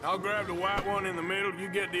right, I'll grab the white one in the middle. You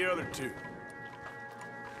get the other two.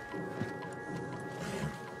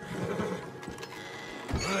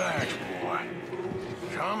 Relax, boy.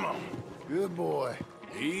 Come on. Good boy.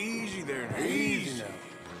 Easy there now. Easy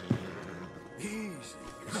now. Easy.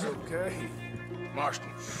 It's okay.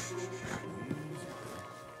 Marston.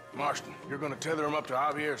 Marston, you're gonna tether him up to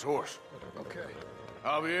Javier's horse. Okay.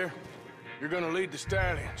 Javier, you're gonna lead the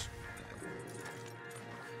stallions.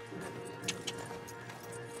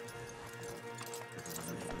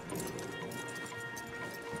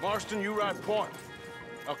 Marston, you ride point.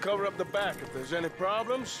 I'll cover up the back. If there's any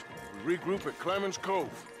problems, we regroup at Clemens Cove.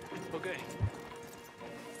 Okay.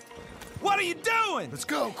 What are you doing? Let's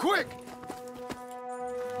go, quick!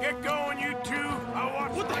 Get going, you two. I'll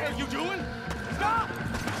watch. What the hell are you doing? Stop!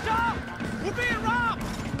 Stop! We're being robbed!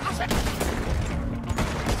 I said...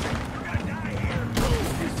 We're gonna die here.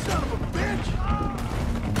 You son of a bitch!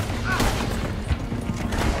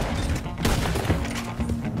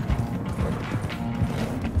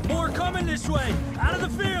 More coming this way! Out of the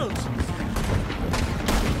fields!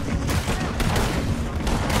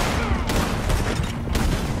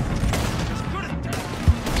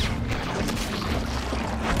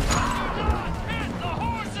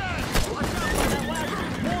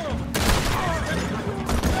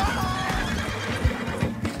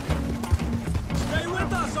 Stay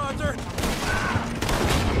with us, Arthur!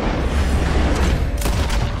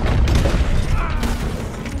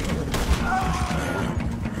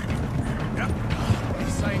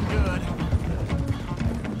 This ain't good.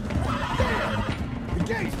 The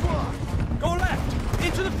gate's blocked! Go left!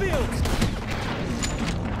 Into the fields!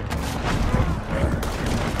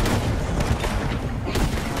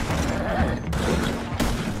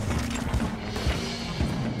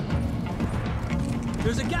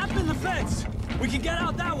 There's a gap in the fence! We can get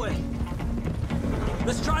out that way!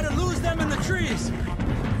 Let's try to lose them in the trees!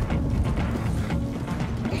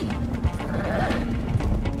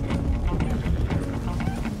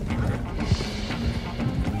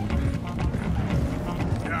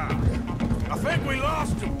 Yeah. I think we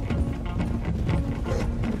lost him.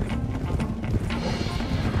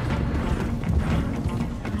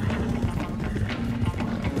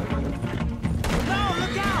 No,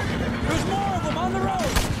 look out! There's more of them on the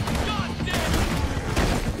road! God damn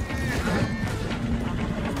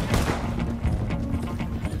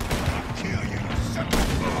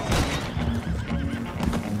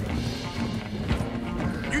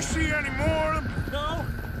You see any more of them? No?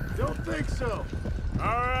 Don't think so. All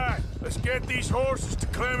right, let's get these horses to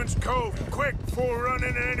Clemens Cove quick before we run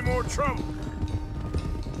into any more trouble.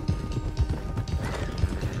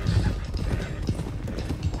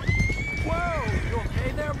 Whoa! You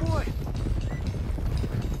okay there, boy?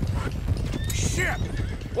 Shit!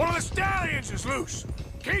 One of the stallions is loose.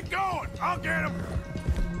 Keep going. I'll get him.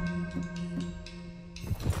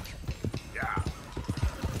 Yeah.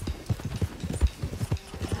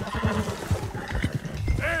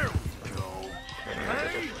 There we go.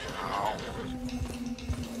 Hey! Ow.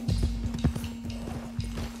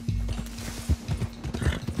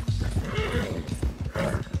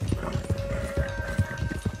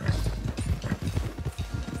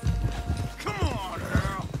 Come on,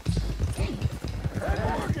 girl.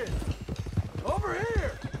 Morgan! Over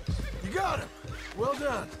here! You got him. Well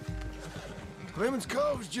done. Clemens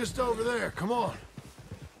Cove's just over there. Come on.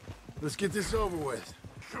 Let's get this over with.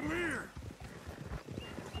 Come here.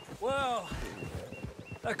 Well,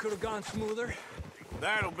 that could have gone smoother.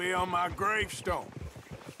 That'll be on my gravestone.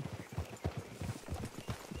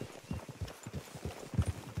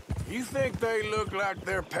 You think they look like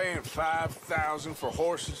they're paying $5,000 for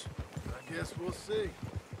horses? I guess we'll see.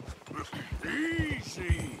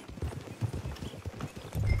 Easy.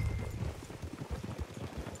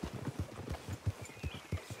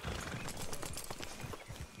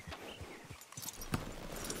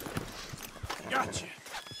 Gotcha.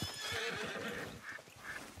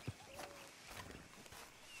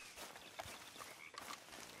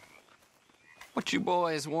 What you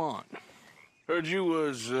boys want? Heard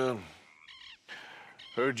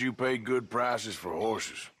you pay good prices for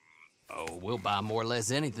horses. Oh, we'll buy more or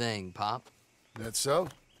less anything, Pop. That so?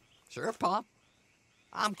 Sure, Pop.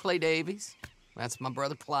 I'm Clay Davies. That's my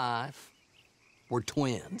brother Clive. We're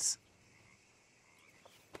twins.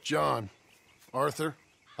 John, Arthur,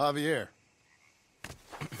 Javier.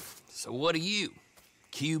 So what are you?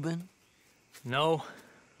 Cuban? No.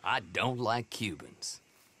 I don't like Cubans.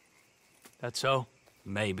 That's so?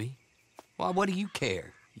 Maybe. Why, what do you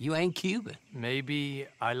care? You ain't Cuban. Maybe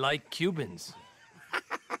I like Cubans.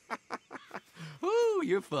 Ooh,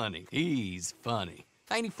 you're funny. He's funny.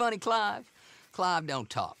 Ain't he funny, Clive? Clive don't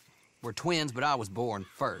talk. We're twins, but I was born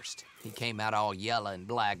first. He came out all yellow and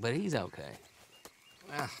black, but he's okay.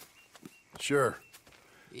 Sure.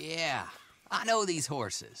 Yeah, I know these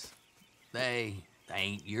horses. They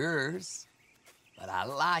ain't yours, but I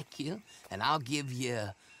like you, and I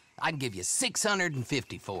can give you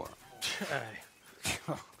 650 for them.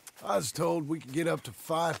 I was told we could get up to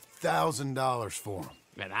 $5,000 for them.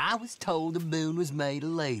 And I was told the moon was made of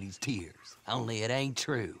ladies' tears. Only it ain't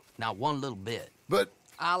true. Not one little bit. But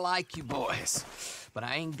I like you boys, but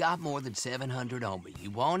I ain't got more than 700 on me.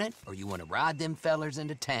 You want it, or you want to ride them fellers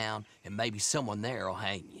into town, and maybe someone there'll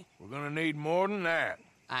hang you? We're gonna need more than that.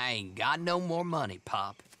 I ain't got no more money,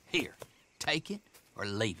 Pop. Here, take it or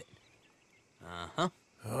leave it. Uh-huh.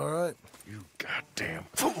 All right. You goddamn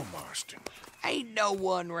fool, Marston. Ain't no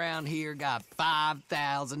one round here got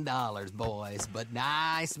 $5,000, boys, but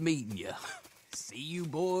nice meeting you. See you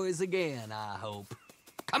boys again, I hope.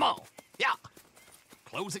 Come on, yeah.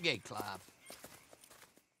 Close the gate, Clive.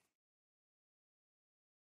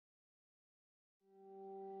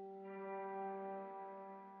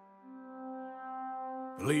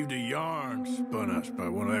 Believed a yarn spun us by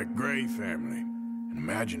one of that Gray family, and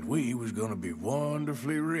imagined we was gonna be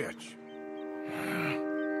wonderfully rich.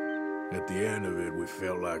 At the end of it, we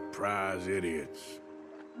felt like prize idiots.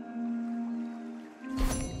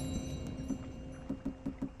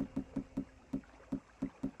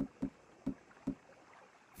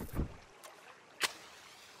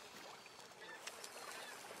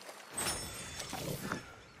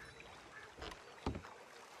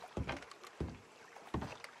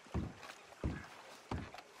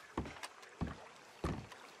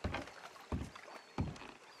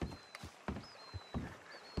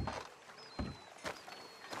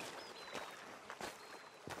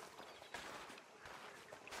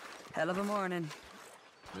 Hell of a morning.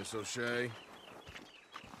 Miss O'Shea?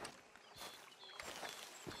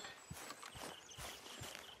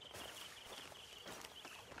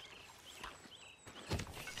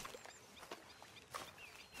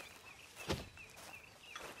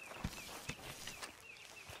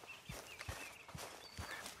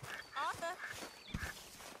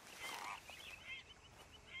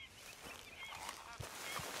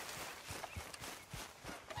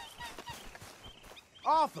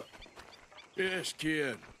 Arthur! Yes,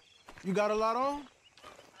 kid. You got a lot on?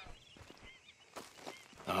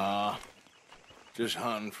 Just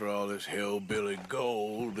hunting for all this hillbilly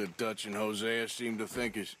gold that Dutch and Hosea seem to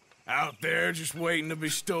think is out there just waiting to be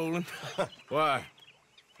stolen. Why?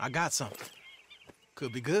 I got something.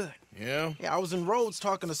 Could be good. Yeah? Yeah, I was in Rhodes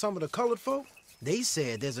talking to some of the colored folk. They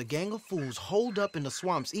said there's a gang of fools holed up in the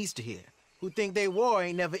swamps east of here who think their war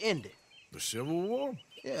ain't never ended. The Civil War?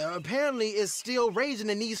 Yeah, apparently it's still raging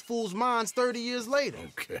in these fools' minds 30 years later.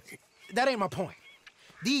 Okay. That ain't my point.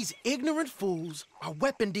 These ignorant fools are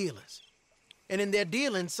weapon dealers. And in their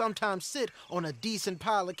dealings sometimes sit on a decent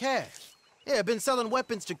pile of cash. Yeah, been selling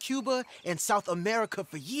weapons to Cuba and South America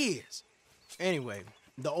for years. Anyway,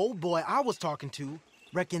 the old boy I was talking to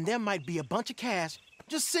reckoned there might be a bunch of cash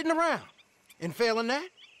just sitting around. And failing that,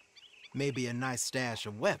 maybe a nice stash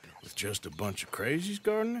of weapons. With just a bunch of crazies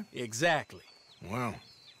guarding it? Exactly. Well,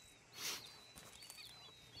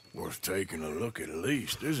 worth taking a look at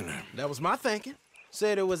least, isn't it? That was my thinking.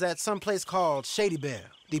 Said it was at some place called Shady Belle,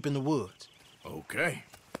 deep in the woods. Okay.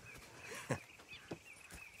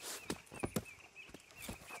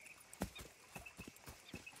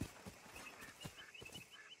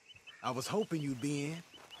 I was hoping you'd be in.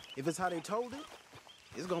 If it's how they told it,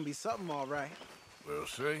 it's gonna be something all right. We'll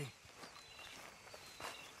see.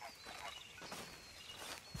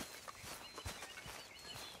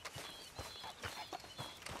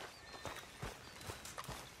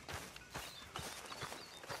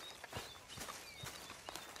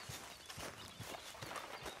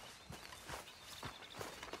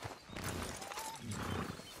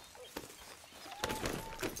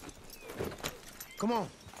 Come on,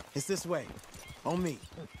 it's this way. On me.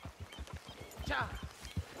 Cha!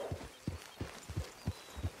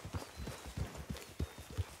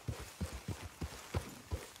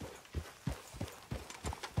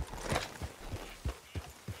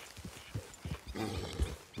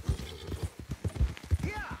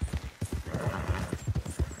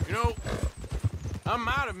 You know, I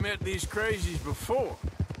might have met these crazies before.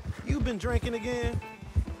 You been drinking again?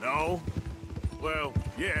 No. Well,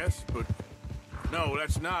 yes, but no,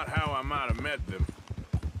 that's not how I might have met them.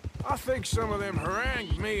 I think some of them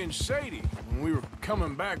harangued me and Sadie when we were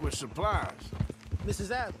coming back with supplies.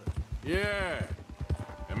 Mrs. Adler? Yeah.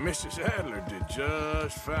 And Mrs. Adler did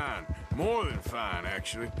just fine. More than fine,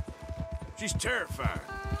 actually. She's terrifying.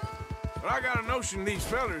 But I got a notion these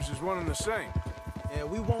fellers is one and the same. Yeah,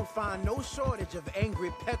 we won't find no shortage of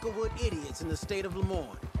angry Peckerwood idiots in the state of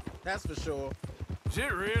Lemoyne. That's for sure. Is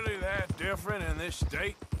it really that different in this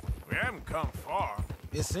state? We haven't come far.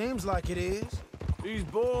 It seems like it is. These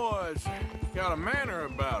boys got a manner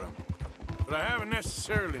about them, but I haven't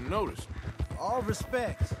necessarily noticed. All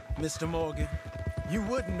respect, Mr. Morgan. You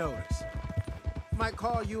wouldn't notice. Might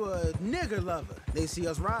call you a nigger lover. They see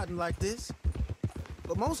us riding like this.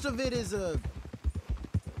 But most of it is a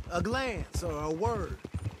glance or a word.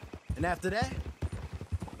 And after that,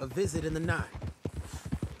 a visit in the night.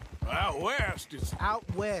 Out west is... Out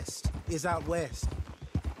west is out west.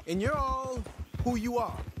 And you're all who you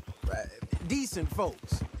are. Decent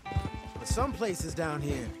folks. But some places down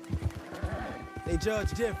here, they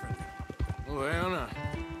judge different. Well, now,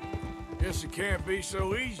 guess it can't be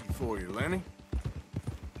so easy for you, Lenny.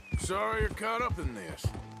 Sorry you're caught up in this.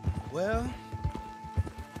 Well,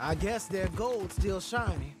 I guess their gold's still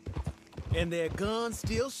shining, and their guns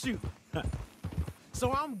still shoot.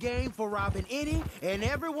 So I'm game for robbing any and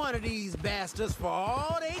every one of these bastards for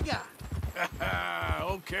all they got.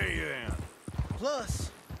 Okay, then.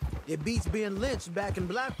 Plus, it beats being lynched back in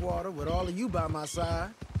Blackwater with all of you by my side.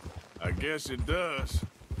 I guess it does.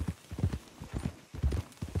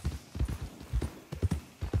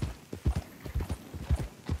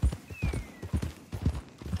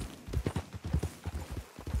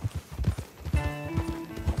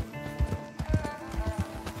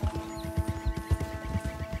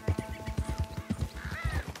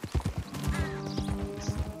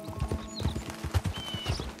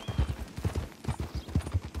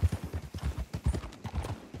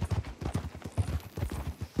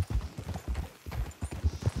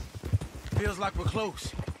 Feels like we're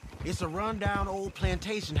close. It's a rundown old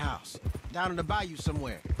plantation house, down in the bayou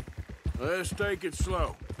somewhere. Let's take it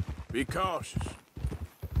slow. Be cautious.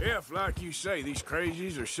 If, like you say, these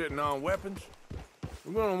crazies are sitting on weapons,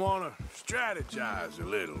 we're gonna want to strategize a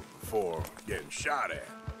little before getting shot at.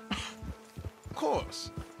 Of course.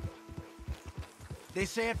 They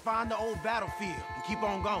said find the old battlefield and keep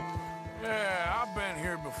on going. Yeah, I've been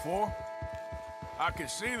here before. I can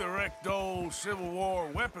see the wrecked old Civil War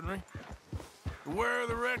weaponry. Where are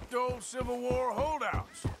the wrecked old Civil War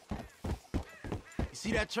holdouts? You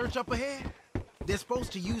see that church up ahead? They're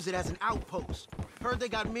supposed to use it as an outpost. Heard they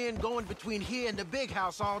got men going between here and the big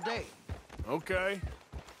house all day. Okay.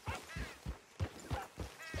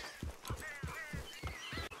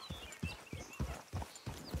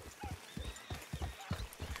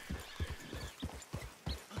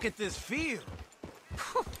 Look at this field.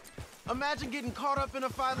 Imagine getting caught up in a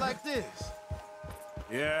fight like this.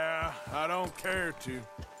 Yeah, I don't care to.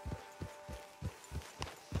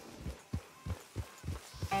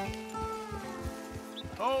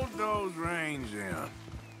 Hold those reins in.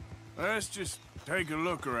 Let's just take a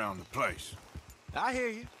look around the place. I hear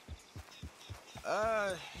you.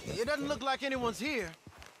 It doesn't look like anyone's here.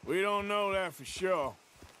 We don't know that for sure.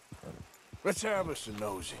 Let's have us a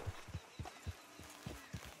nosy.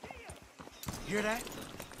 Hear that?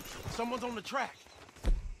 Someone's on the track.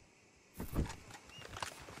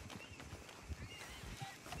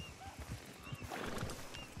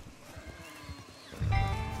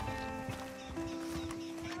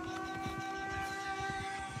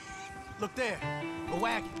 Look there, a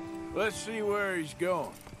wagon. Let's see where he's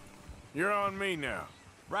going. You're on me now.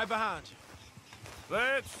 Right behind you.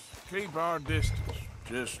 Let's keep our distance.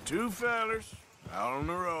 Just two fellers out on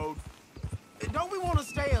the road. Don't we want to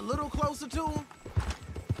stay a little closer to him?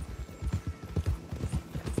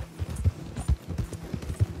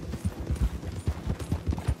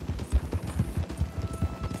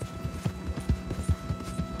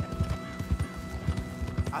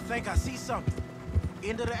 I think I see something.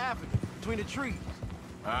 End of the avenue, between the trees.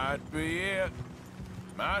 Might be it.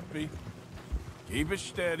 Might be. Keep it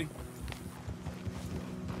steady.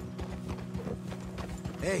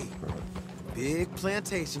 Hey, big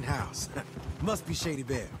plantation house. Must be Shady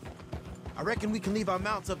Bear. I reckon we can leave our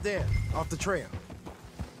mounts up there, off the trail.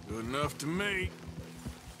 Good enough to me.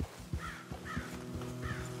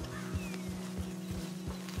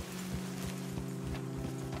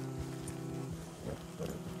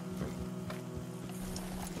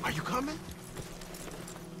 Are you coming?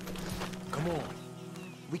 Come on.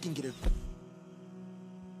 We can get a...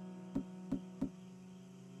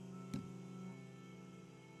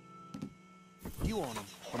 view on them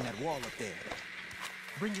from that wall up there.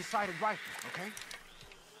 Bring your sighted rifle, okay?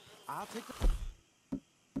 I'll take the...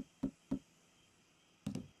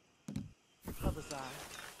 other side.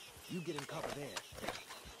 You get in cover there.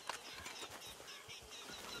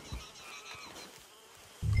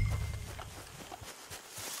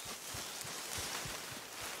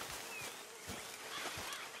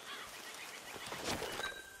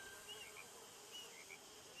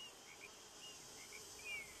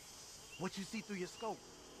 What you see through your scope?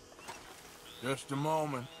 Just a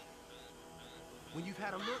moment. When you've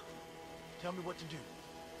had a look, tell me what to do.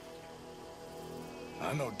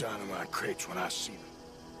 I know dynamite crates when I see them.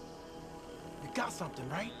 You got something,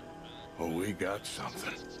 right? Oh, we got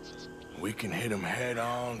something. We can hit them head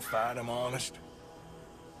on, fight them honest.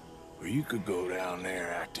 Or you could go down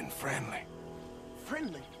there acting friendly.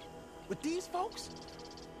 Friendly? With these folks?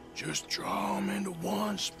 Just draw them into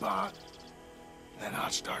one spot, then I'll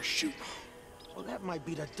start shooting. Well, that might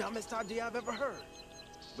be the dumbest idea I've ever heard.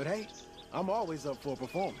 But hey, I'm always up for a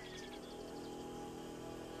performance.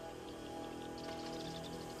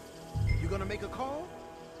 You gonna make a call?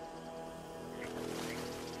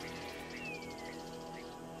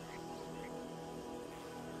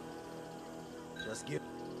 Just give...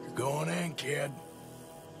 You're going in, kid.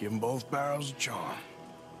 Give them both barrels of charm.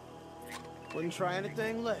 Wouldn't try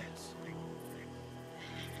anything less.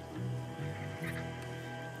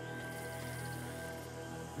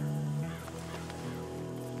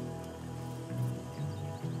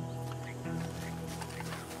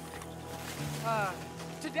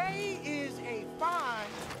 Today is a fine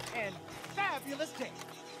and fabulous day,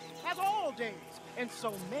 as all days, and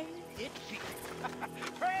so may it be.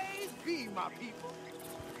 Praise be, my people.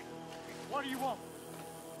 What do you want?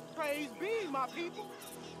 Praise be, my people.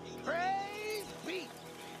 Praise be.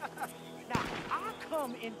 Now, I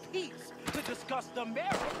come in peace to discuss the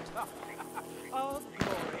merit of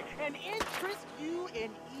glory and interest you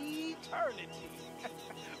in eternity.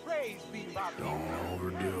 Praise be, my people. Don't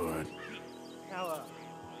overdo it. Now,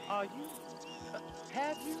 are you?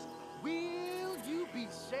 Have you? Will you be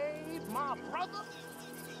saved, my brother?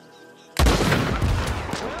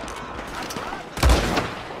 Well, I tried.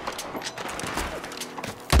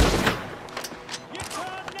 Your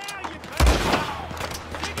turn now, you bastard!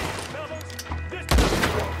 Dig it, fellas! Shit!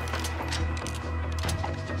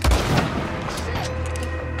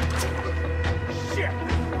 Shit!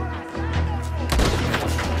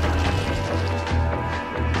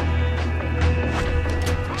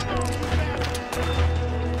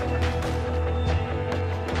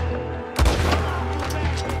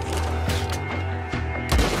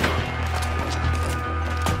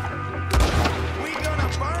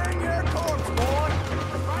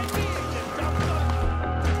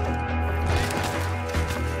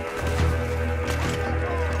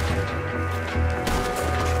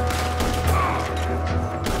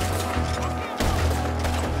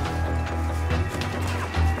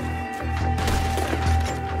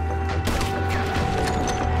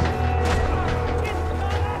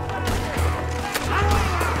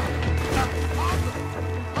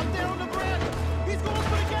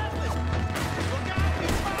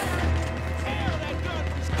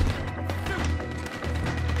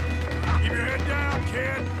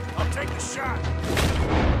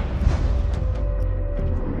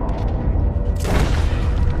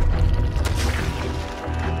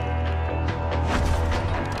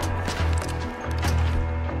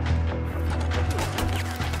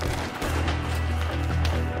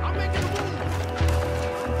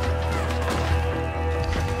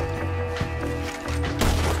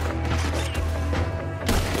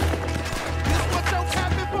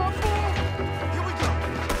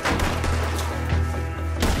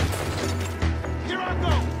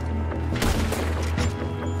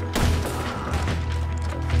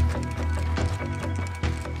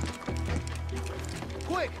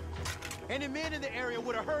 Any men in the area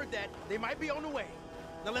would have heard that. They might be on the way.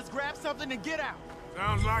 Now let's grab something and get out.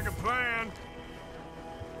 Sounds like a plan.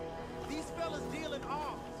 These fellas deal in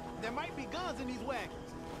arms. There might be guns in these wagons.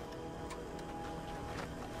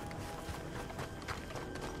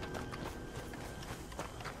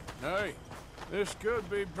 Hey, this could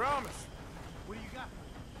be promised. What do you got?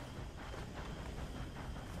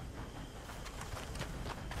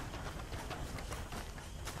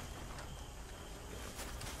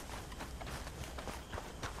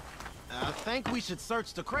 I think we should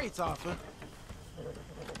search the crates, Arthur.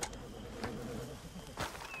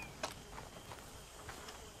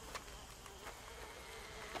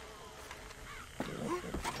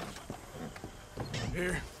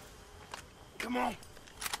 Here. Come on.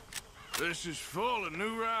 This is full of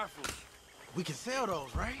new rifles. We can sell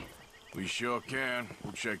those, right? We sure can.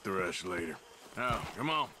 We'll check the rest later. Now, come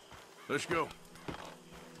on. Let's go.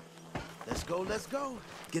 Let's go, let's go.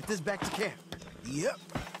 Get this back to camp. Yep.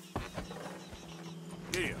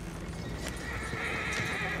 Yeah.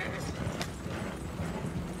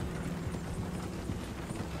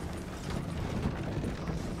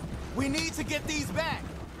 We need to get these back.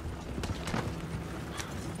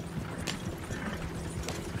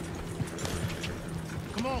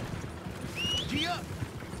 Come on. Gee up.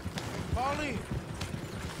 Fall in.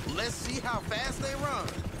 Let's see how fast they run.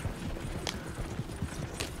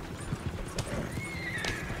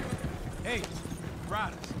 Hey,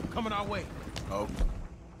 riders, coming our way. Oh.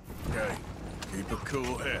 Okay. Keep a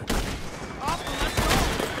cool head.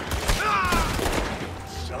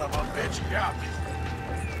 Son of a bitch, got me.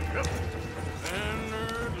 Yep.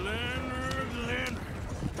 Leonard.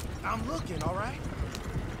 I'm looking, all right?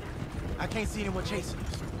 I can't see anyone chasing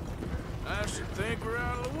us. I should think we're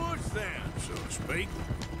out of the woods then, so to speak.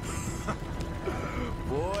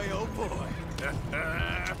 Boy, oh boy.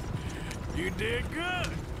 You did good.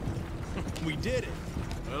 We did it.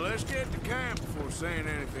 Well, let's get to camp before saying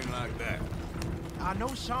anything like that. I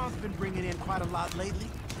know Sean's been bringing in quite a lot lately,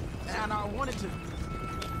 and I wanted to...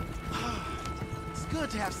 It's good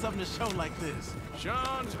to have something to show like this.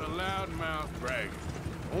 Sean's a loudmouth bragger.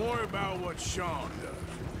 Don't worry about what Sean does.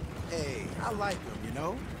 Hey, I like him, you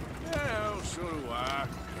know? Yeah, well, so do I.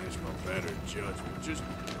 It's my better judgment. Just,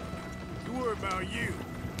 you worry about you.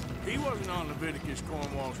 He wasn't on Leviticus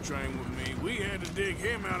Cornwall's train with me. We had to dig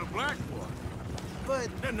him out of Blackwater. But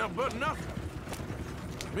nothing.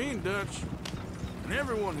 Me and Dutch, and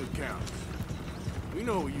everyone who counts, we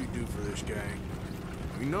know what you do for this gang.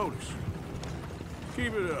 We notice.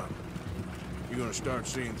 Keep it up. You're gonna start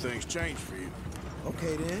seeing things change for you.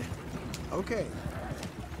 Okay, then. Okay.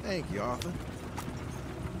 Thank you, Arthur.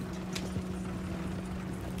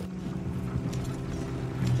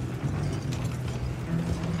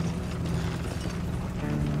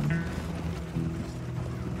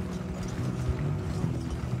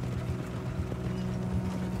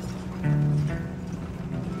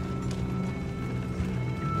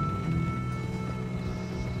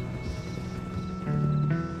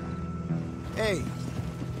 Hey,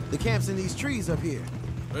 the camp's in these trees up here.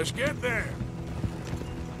 Let's get there.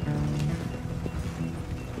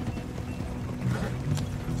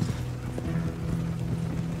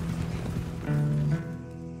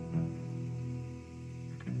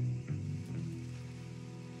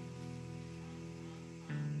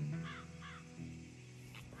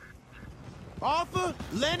 Arthur,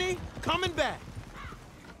 Lenny, coming back.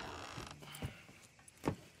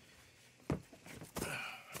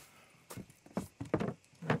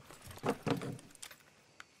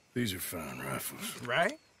 These are fine rifles.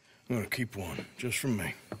 Right? I'm gonna keep one, just for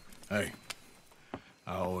me. Hey,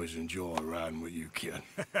 I always enjoy riding with you, kid.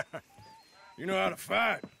 You know how to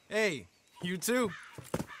fight. Hey, you too.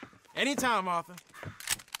 Anytime, Arthur.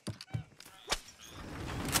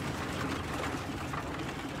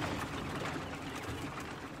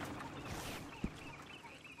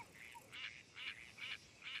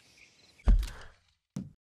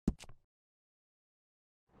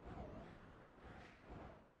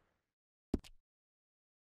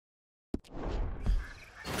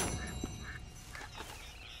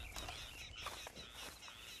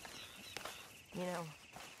 You know,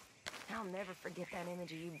 I'll never forget that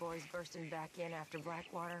image of you boys bursting back in after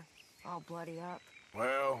Blackwater, all bloody up.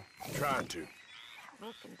 Well, I'm trying to. That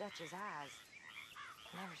look in Dutch's eyes.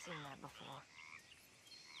 Never seen that before.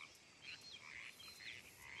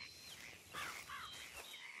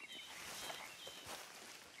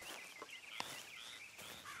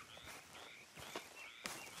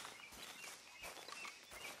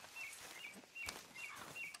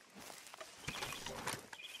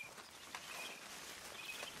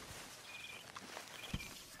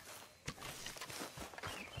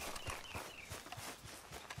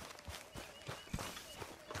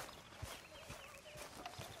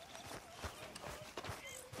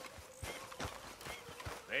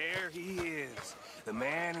 There he is, the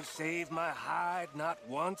man who saved my hide not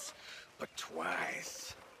once, but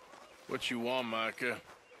twice. What you want, Micah?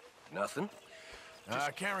 Nothing.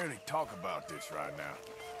 I can't really talk about this right now.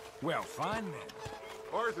 Well, fine then.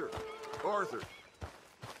 Arthur! Arthur!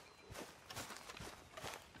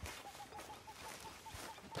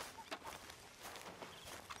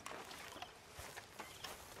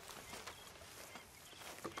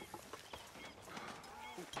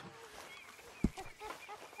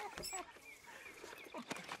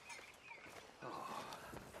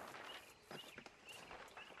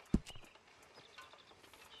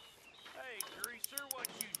 Hey, greaser, what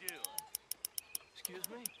you doing? Excuse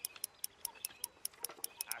me?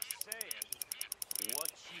 I said,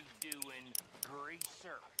 what you doing,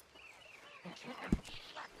 greaser? Just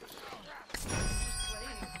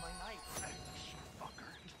playing with my knife. Shit,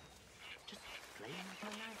 fucker. Just playing with my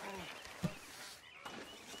knife, honey.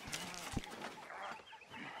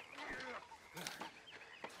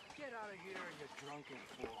 Get out of here, you drunken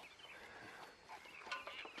fool.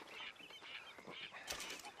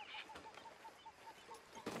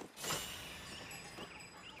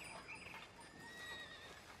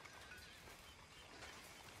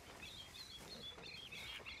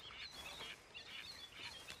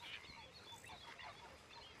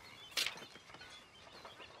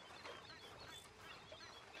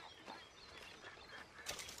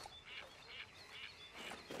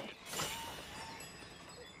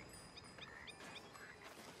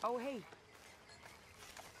 Oh, hey.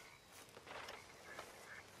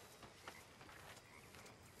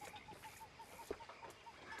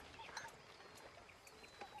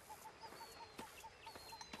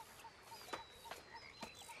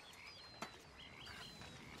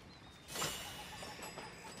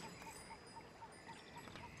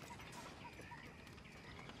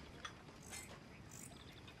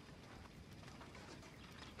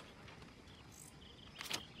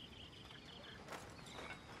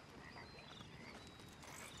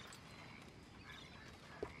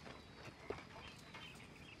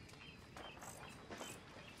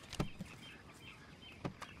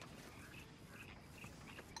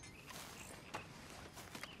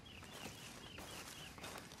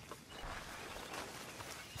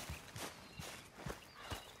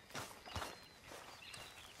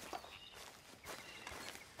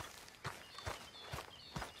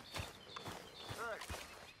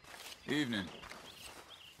 Evening.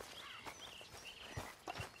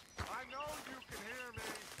 I know you can hear me.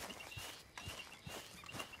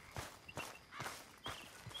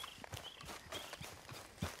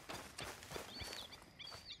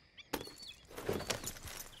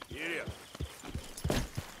 Yeah.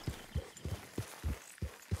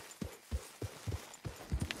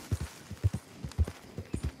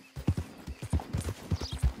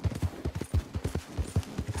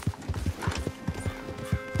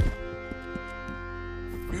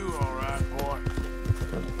 You all right, boy?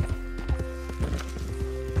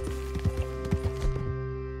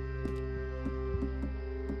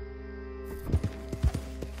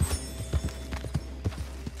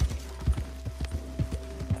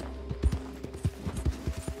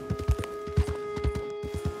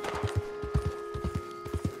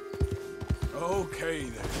 Okay,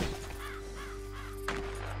 then.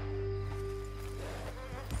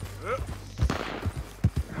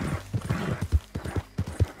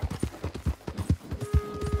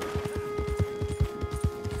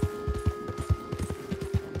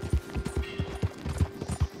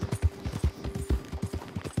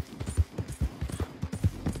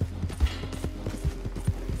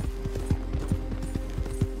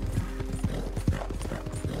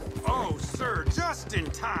 Oh, sir, just in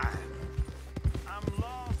time. I'm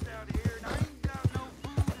lost out here and I ain't got no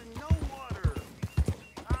food and no water.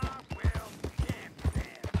 Ah, well, damn,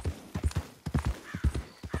 man.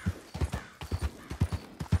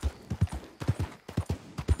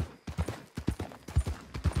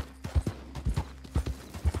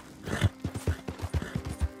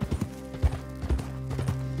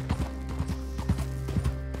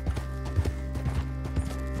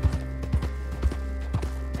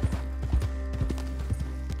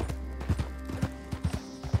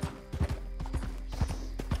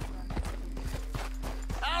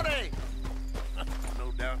 Howdy!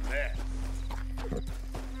 No doubt that.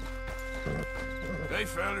 Hey,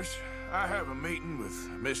 fellas. I have a meeting with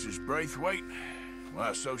Mrs. Braithwaite. My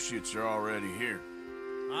associates are already here.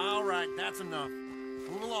 All right, that's enough.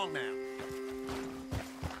 Move along now.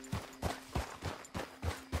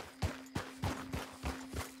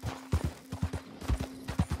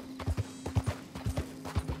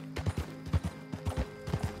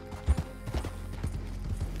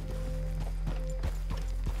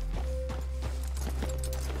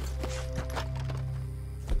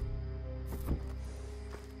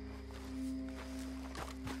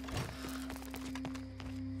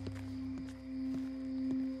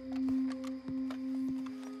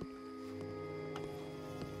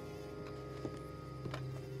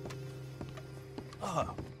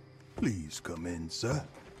 Ah, please come in, sir.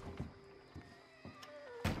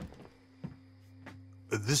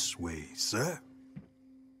 This way, sir.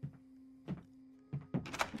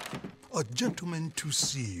 A gentleman to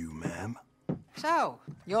see you, ma'am. So,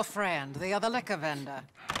 your friend, the other liquor vendor.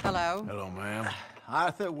 Hello. Hello, ma'am.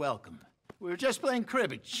 Arthur, welcome. We were just playing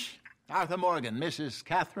cribbage. Arthur Morgan, Mrs.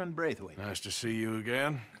 Catherine Braithwaite. Nice to see you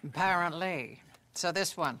again. Apparently. So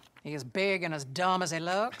this one, he is big and as dumb as he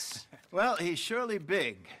looks? Well, he's surely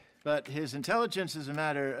big, but his intelligence is a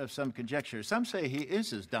matter of some conjecture. Some say he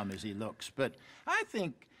is as dumb as he looks, but I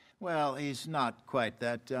think, well, he's not quite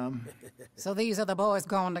that dumb. So these are the boys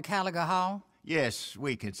going to Caliga Hall? Yes,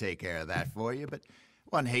 we can take care of that for you, but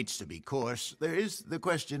one hates to be coarse. There is the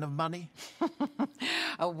question of money.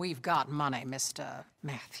 Oh, we've got money, Mr.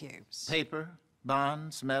 Matthews. Paper,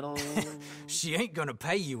 bonds, metal. She ain't gonna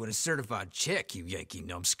pay you with a certified check, you Yankee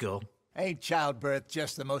numbskull. Ain't childbirth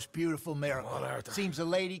just the most beautiful miracle? Well, Arthur. Seems a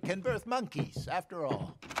lady can birth monkeys, after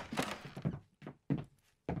all.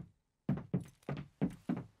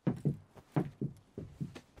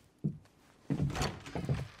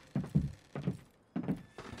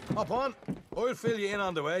 Up on. I'll fill you in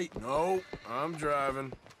on the way. No, I'm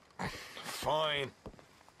driving. Fine.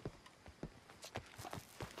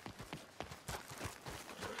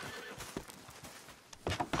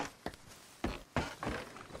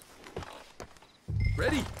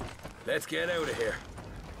 Ready? Let's get out of here.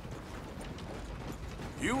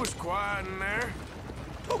 You was quiet in there.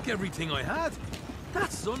 Took everything I had.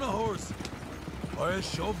 That son of horse. I'll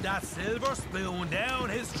shove that silver spoon down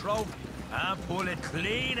his throat and pull it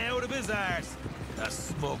clean out of his arse. The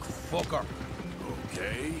smug fucker.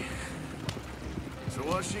 Okay. So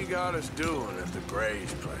what she got us doing at the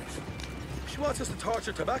Gray's place? She wants us to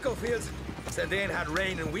torture tobacco fields. Said they ain't had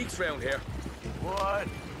rain in weeks round here. What?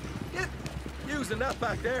 Yeah, using that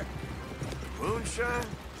back there. Moonshine?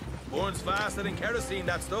 Burns faster than kerosene,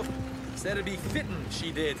 that stuff. Said it'd be fitting,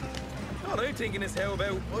 she did. All I'm thinking is how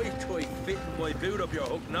about I try fitting my boot up your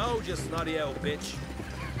hook now, just snotty old bitch.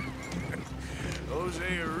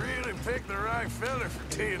 Hosea really picked the right fella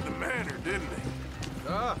for tea at the manor, didn't he?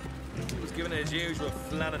 Ah, he was giving it his usual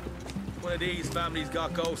flannin'. One of these families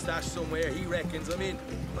got gold stashed somewhere, he reckons. I mean,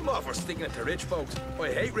 I'm all for sticking it to rich folks.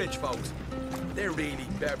 I hate rich folks. There really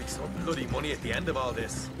better be some bloody money at the end of all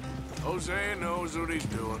this. Hosea knows what he's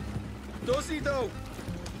doing. Does he, though?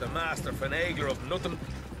 The master finagler of nothing.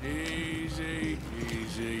 Easy,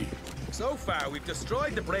 easy. So far, we've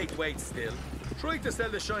destroyed the Braithwaites still, tried to sell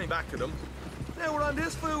the shine back to them. Now we're on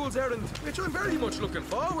this fool's errand, which I'm very much looking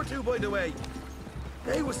forward to, by the way.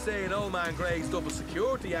 They was saying old man Gray's double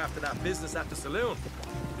security after that business at the saloon.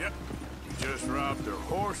 Yep. We just robbed their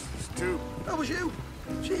horses, too. That was you?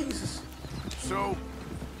 Jesus. So,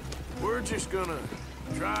 we're just gonna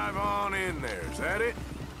drive on in there, is that it?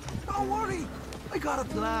 Don't worry. I got a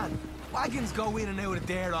plan. Wagons go in and out of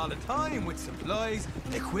there all the time with supplies,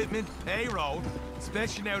 equipment, payroll.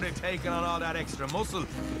 Especially now they're taking on all that extra muscle.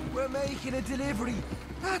 We're making a delivery.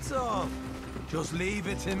 That's all. Just leave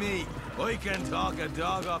it to me. I can talk a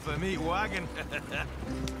dog off a meat wagon.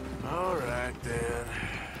 All right, then.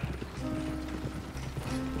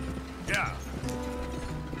 Yeah.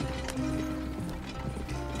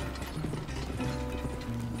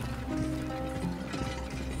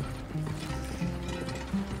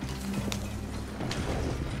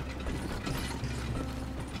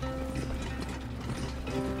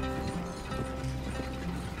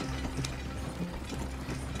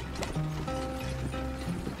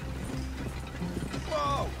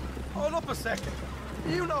 Hold up a second.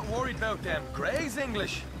 You not worried about them Greys,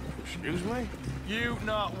 English? Excuse me? You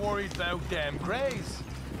not worried about them Greys?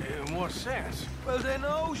 In what sense? Well, they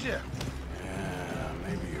knows you. Yeah,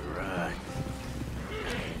 maybe you're right.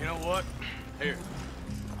 You know what? Here,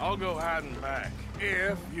 I'll go hiding back.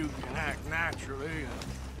 If you can act naturally and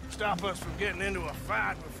stop us from getting into a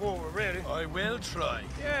fight before we're ready. I will try.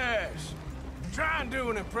 Yes. Try and do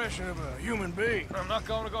an impression of a human being. I'm not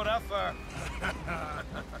going to go that far.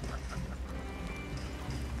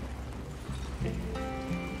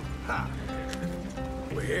 Ha!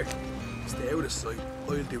 We're here. Stay out of sight.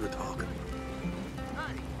 I'll do the talking.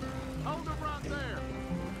 Hey, hold up right there.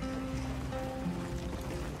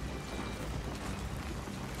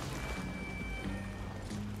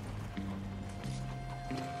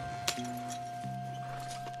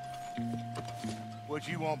 What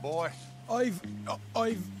you want, boy?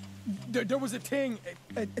 There was a thing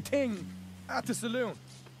at the saloon.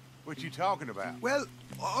 What you talking about? Well,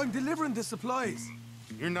 I'm delivering the supplies.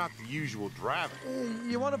 You're not the usual driver.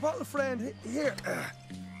 You want a bottle, friend? Here.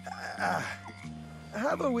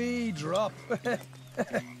 Have a wee drop.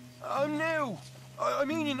 I'm new. I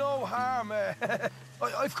mean you no harm.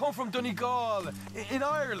 I've come from Donegal, in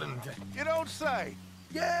Ireland. You don't say.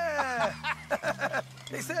 Yeah!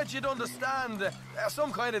 They said you'd understand.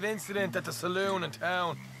 Some kind of incident at the saloon in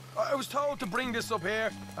town. I was told to bring this up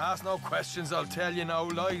here. Ask no questions, I'll tell you no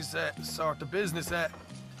lies, sort of business.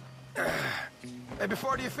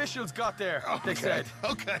 Before the officials got there, they said.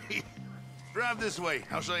 Okay. Drive this way.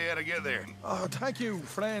 I'll show you how to get there. Oh, thank you,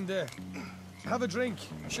 friend. Have a drink.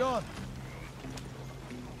 Sean.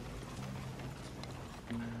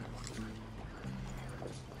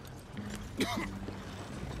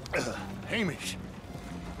 Hamish.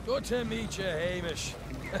 Good to meet you, Hamish.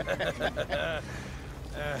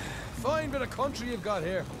 Fine bit of country you've got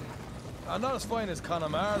here. Not as fine as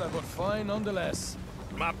Connemara, but fine nonetheless.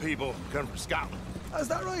 My people come from Scotland. Is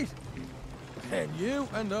that right? And you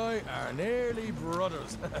and I are nearly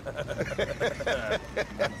brothers.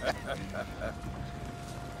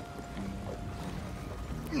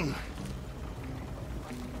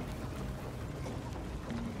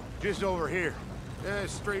 Just over here.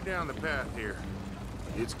 Straight down the path here.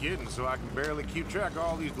 It's getting so I can barely keep track of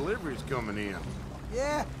all these deliveries coming in.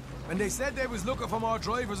 Yeah, When they said they was looking for more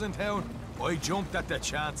drivers in town, I jumped at the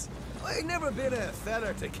chance. I never been a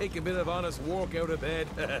feller to kick a bit of honest work out of bed.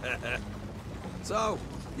 So,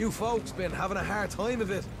 you folks been having a hard time of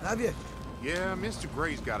it, have you? Yeah, Mr.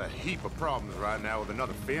 Gray's got a heap of problems right now with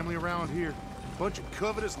another family around here. Bunch of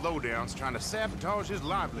covetous lowdowns trying to sabotage his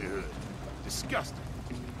livelihood. Disgusting.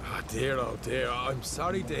 Oh dear, I'm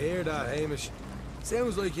sorry to hear that, Hamish.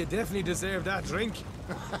 Sounds like you definitely deserve that drink.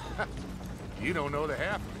 You don't know the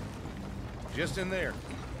half of it. Just in there.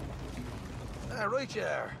 Right you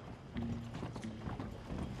are.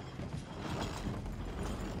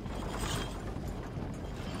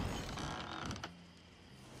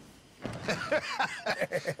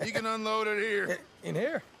 You can unload it here. In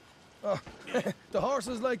here? Oh, the horse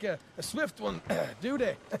is like a swift one, do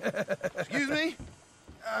they? Excuse me?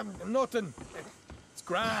 Nothing. It's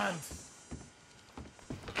grand.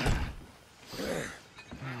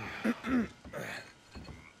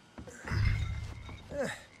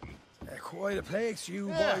 Quite a place you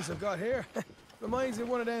boys have got here. Reminds me of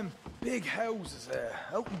one of them big houses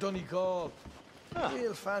out in Donegal.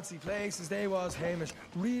 Real fancy places they was, Hamish.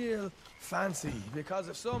 Real fancy. Because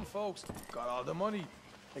if some folks got all the money,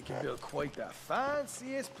 they can build quite the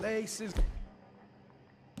fanciest places.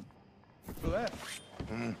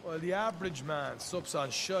 Well, the average man sups on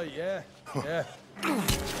shite, yeah? Yeah.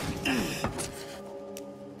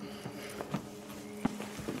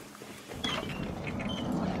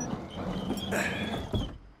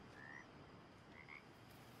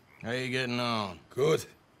 How you getting on? Good.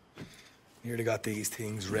 Nearly got these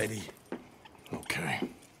things ready. Okay.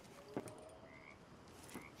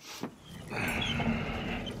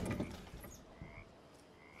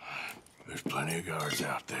 There's plenty of guards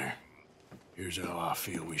out there. Here's how I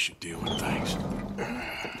feel we should deal with things.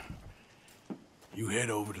 You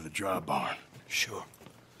head over to the dry barn. Sure.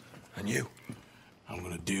 And you? I'm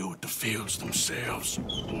gonna deal with the fields themselves.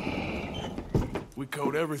 We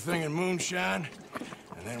coat everything in moonshine,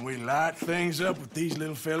 and then we light things up with these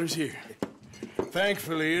little fellers here.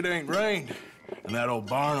 Thankfully, it ain't rained, and that old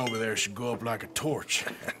barn over there should go up like a torch.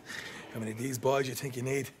 How many of these boys you think you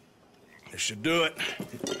need? This should do it.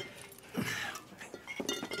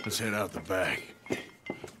 Let's head out the back.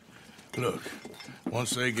 Look,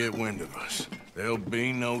 once they get wind of us, there'll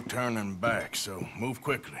be no turning back, so move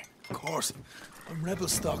quickly. Of course. I'm rebel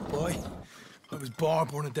stock, boy. I was born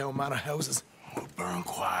burning down manor houses. We'll burn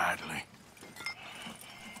quietly.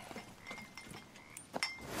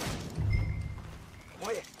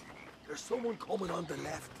 Quiet. There's someone coming on the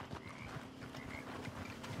left.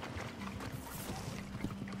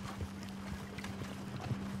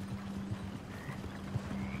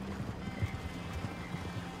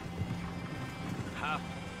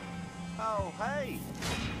 Oh, hey.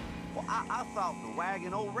 Well, I thought the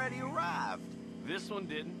wagon already arrived. This one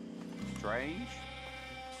didn't. Strange.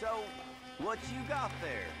 So, what you got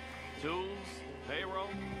there? Tools, payroll.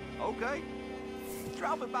 Okay.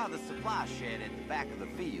 Drop it by the supply shed at the back of the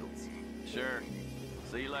fields. Sure.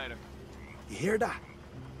 See you later. You hear that?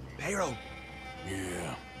 Payroll.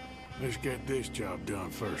 Yeah. Let's get this job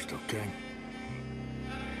done first, okay?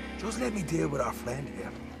 Just let me deal with our friend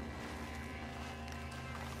here.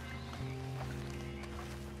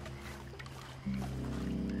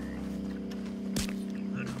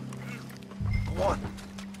 Go on.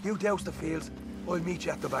 You douse the fields. I'll meet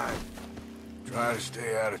you at the barn. Try to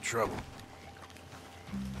stay out of trouble.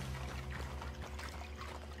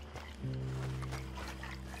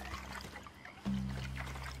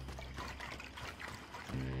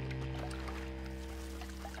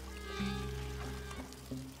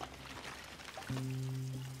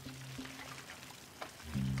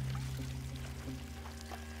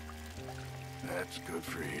 That's good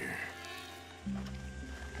for here.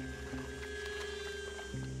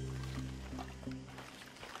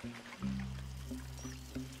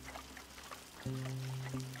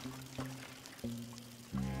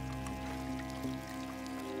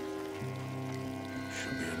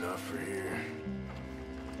 Should be enough for here.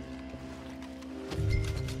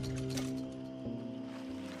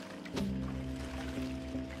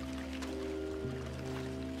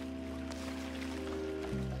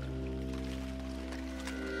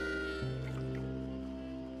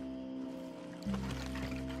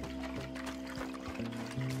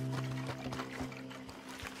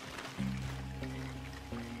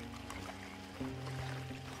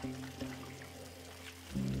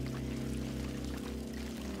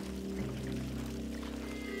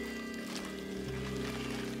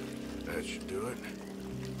 That should do it.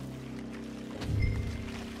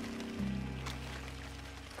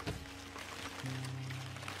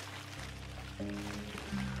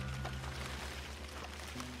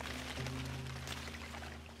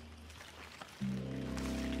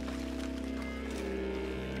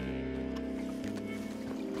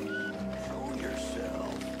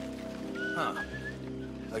 Huh.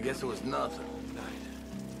 I guess it was nothing.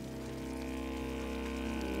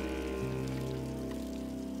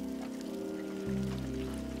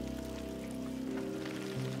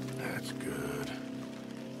 That's good.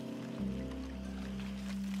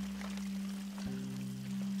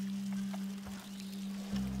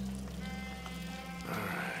 All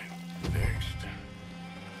right, next.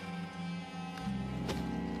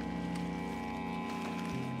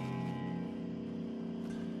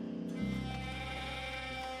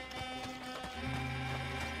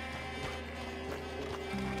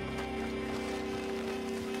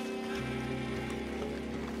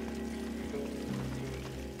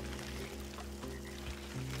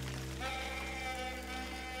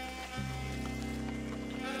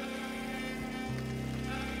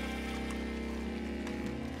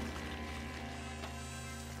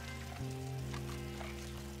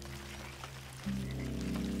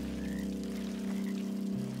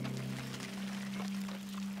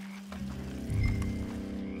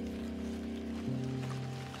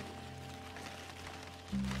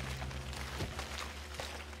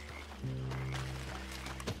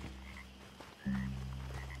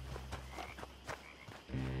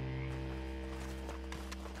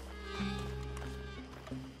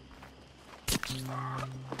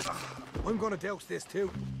 I'm gonna douse this too.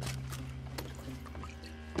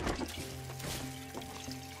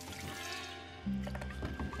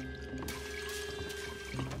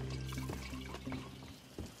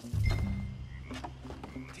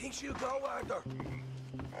 Think she'll go, Arthur?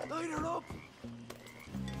 Light her up.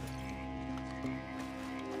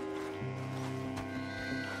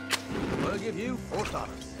 I'll give you $4.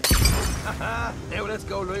 Haha! Now let's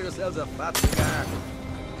go light ourselves a fat cigar.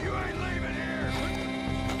 You ain't leaving here!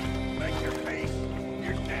 Make your peace!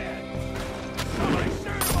 You're dead! Somebody shoot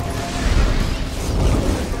him already!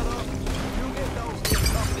 You get those kids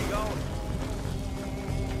properly going.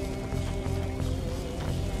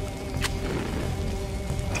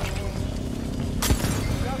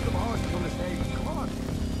 Grab some horses from the stable. Come on.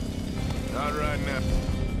 Not right now.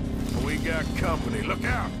 We got company. Look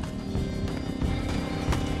out!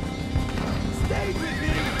 Stay with me!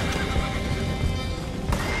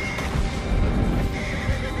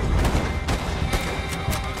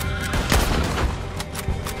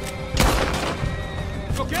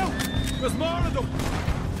 Look out! There's more of them!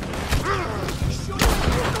 Shut up!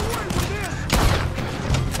 Get away with this!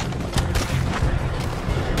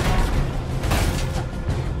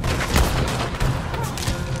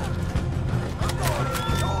 I'm going to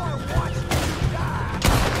the door! Watch me die!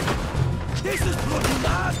 This is bloody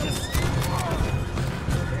madness!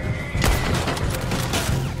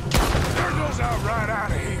 There goes out right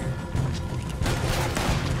out of here!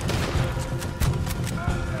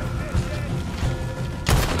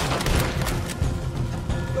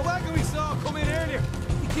 The wagon we saw come in earlier.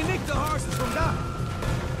 You can nick the horses from that.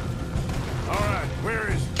 All right, where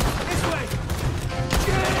is it? This way.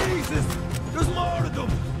 Jesus! There's more of them.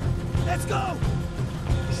 Let's go.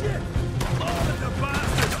 Shit! More of the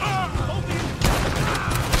bastards. Hold you.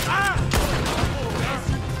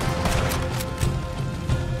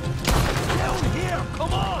 Down here.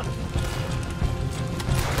 Come on.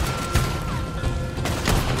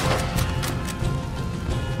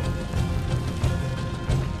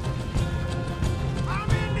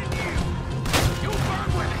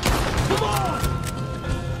 Come on!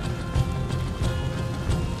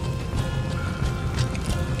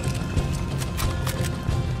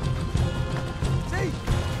 See?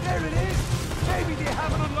 There it is! Maybe they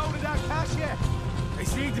haven't unloaded that cash yet. They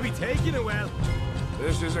seem to be taking it well.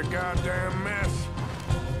 This is a goddamn mess.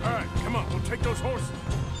 All right, come on, we'll take those horses.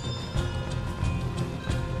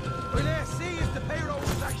 Well, let's see if the payroll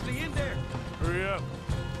is actually in there. Hurry up.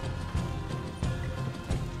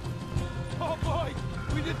 Oh, boy!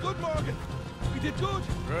 We did good, Morgan. We did good.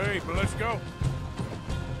 Great, but let's go.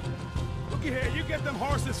 Looky here, you get them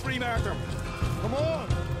horses free, Arthur. Come on!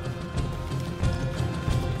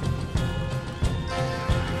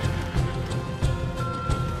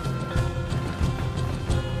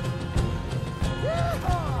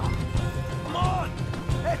 Yeehaw! Come on!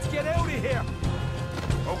 Let's get out of here!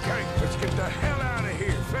 Okay, let's get the hell out of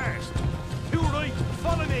here, fast. You right,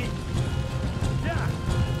 follow me! Yeah!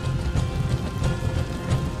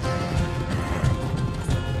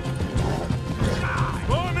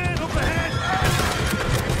 More men up ahead!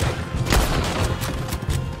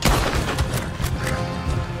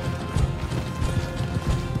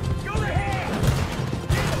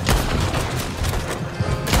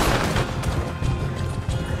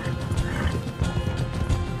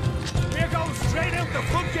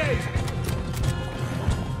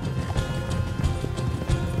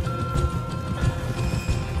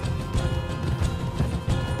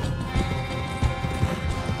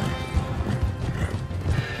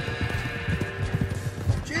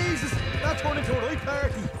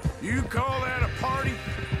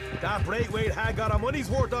 lightweight hag got our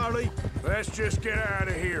money's worth, Arlie. Let's just get out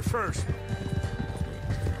of here first.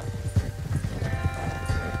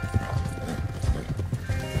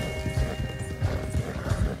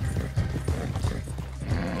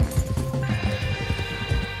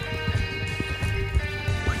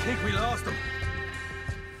 I think we lost him.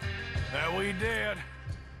 That we did.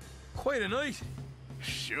 Quite a night.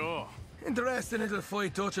 Sure. Interesting little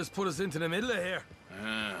fight Dutch has put us into the middle of here.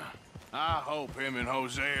 I hope him and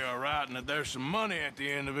Jose are right and that there's some money at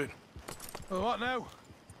the end of it. Well, what now?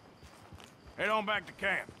 Head on back to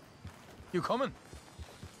camp. You coming?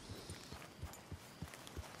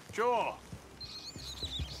 Sure.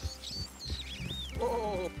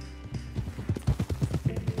 Oh.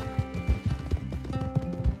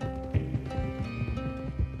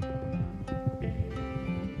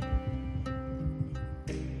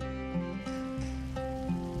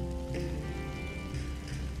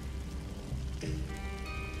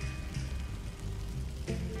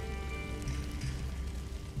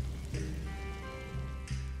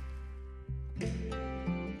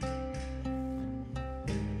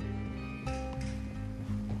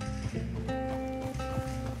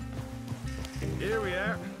 Here we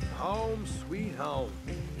are. Home sweet home.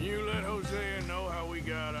 You let Hosea know how we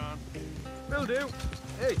got on. Will do.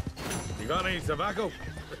 Hey, you got any tobacco?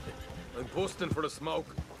 I'm busting for the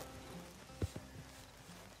smoke.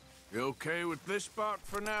 You okay with this spot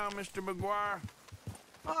for now, Mr. McGuire?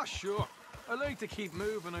 Ah, sure. I like to keep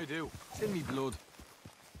moving, I do. It's in me blood.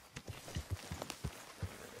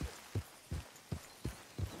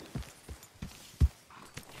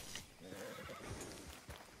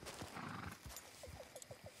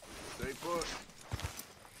 Stay put.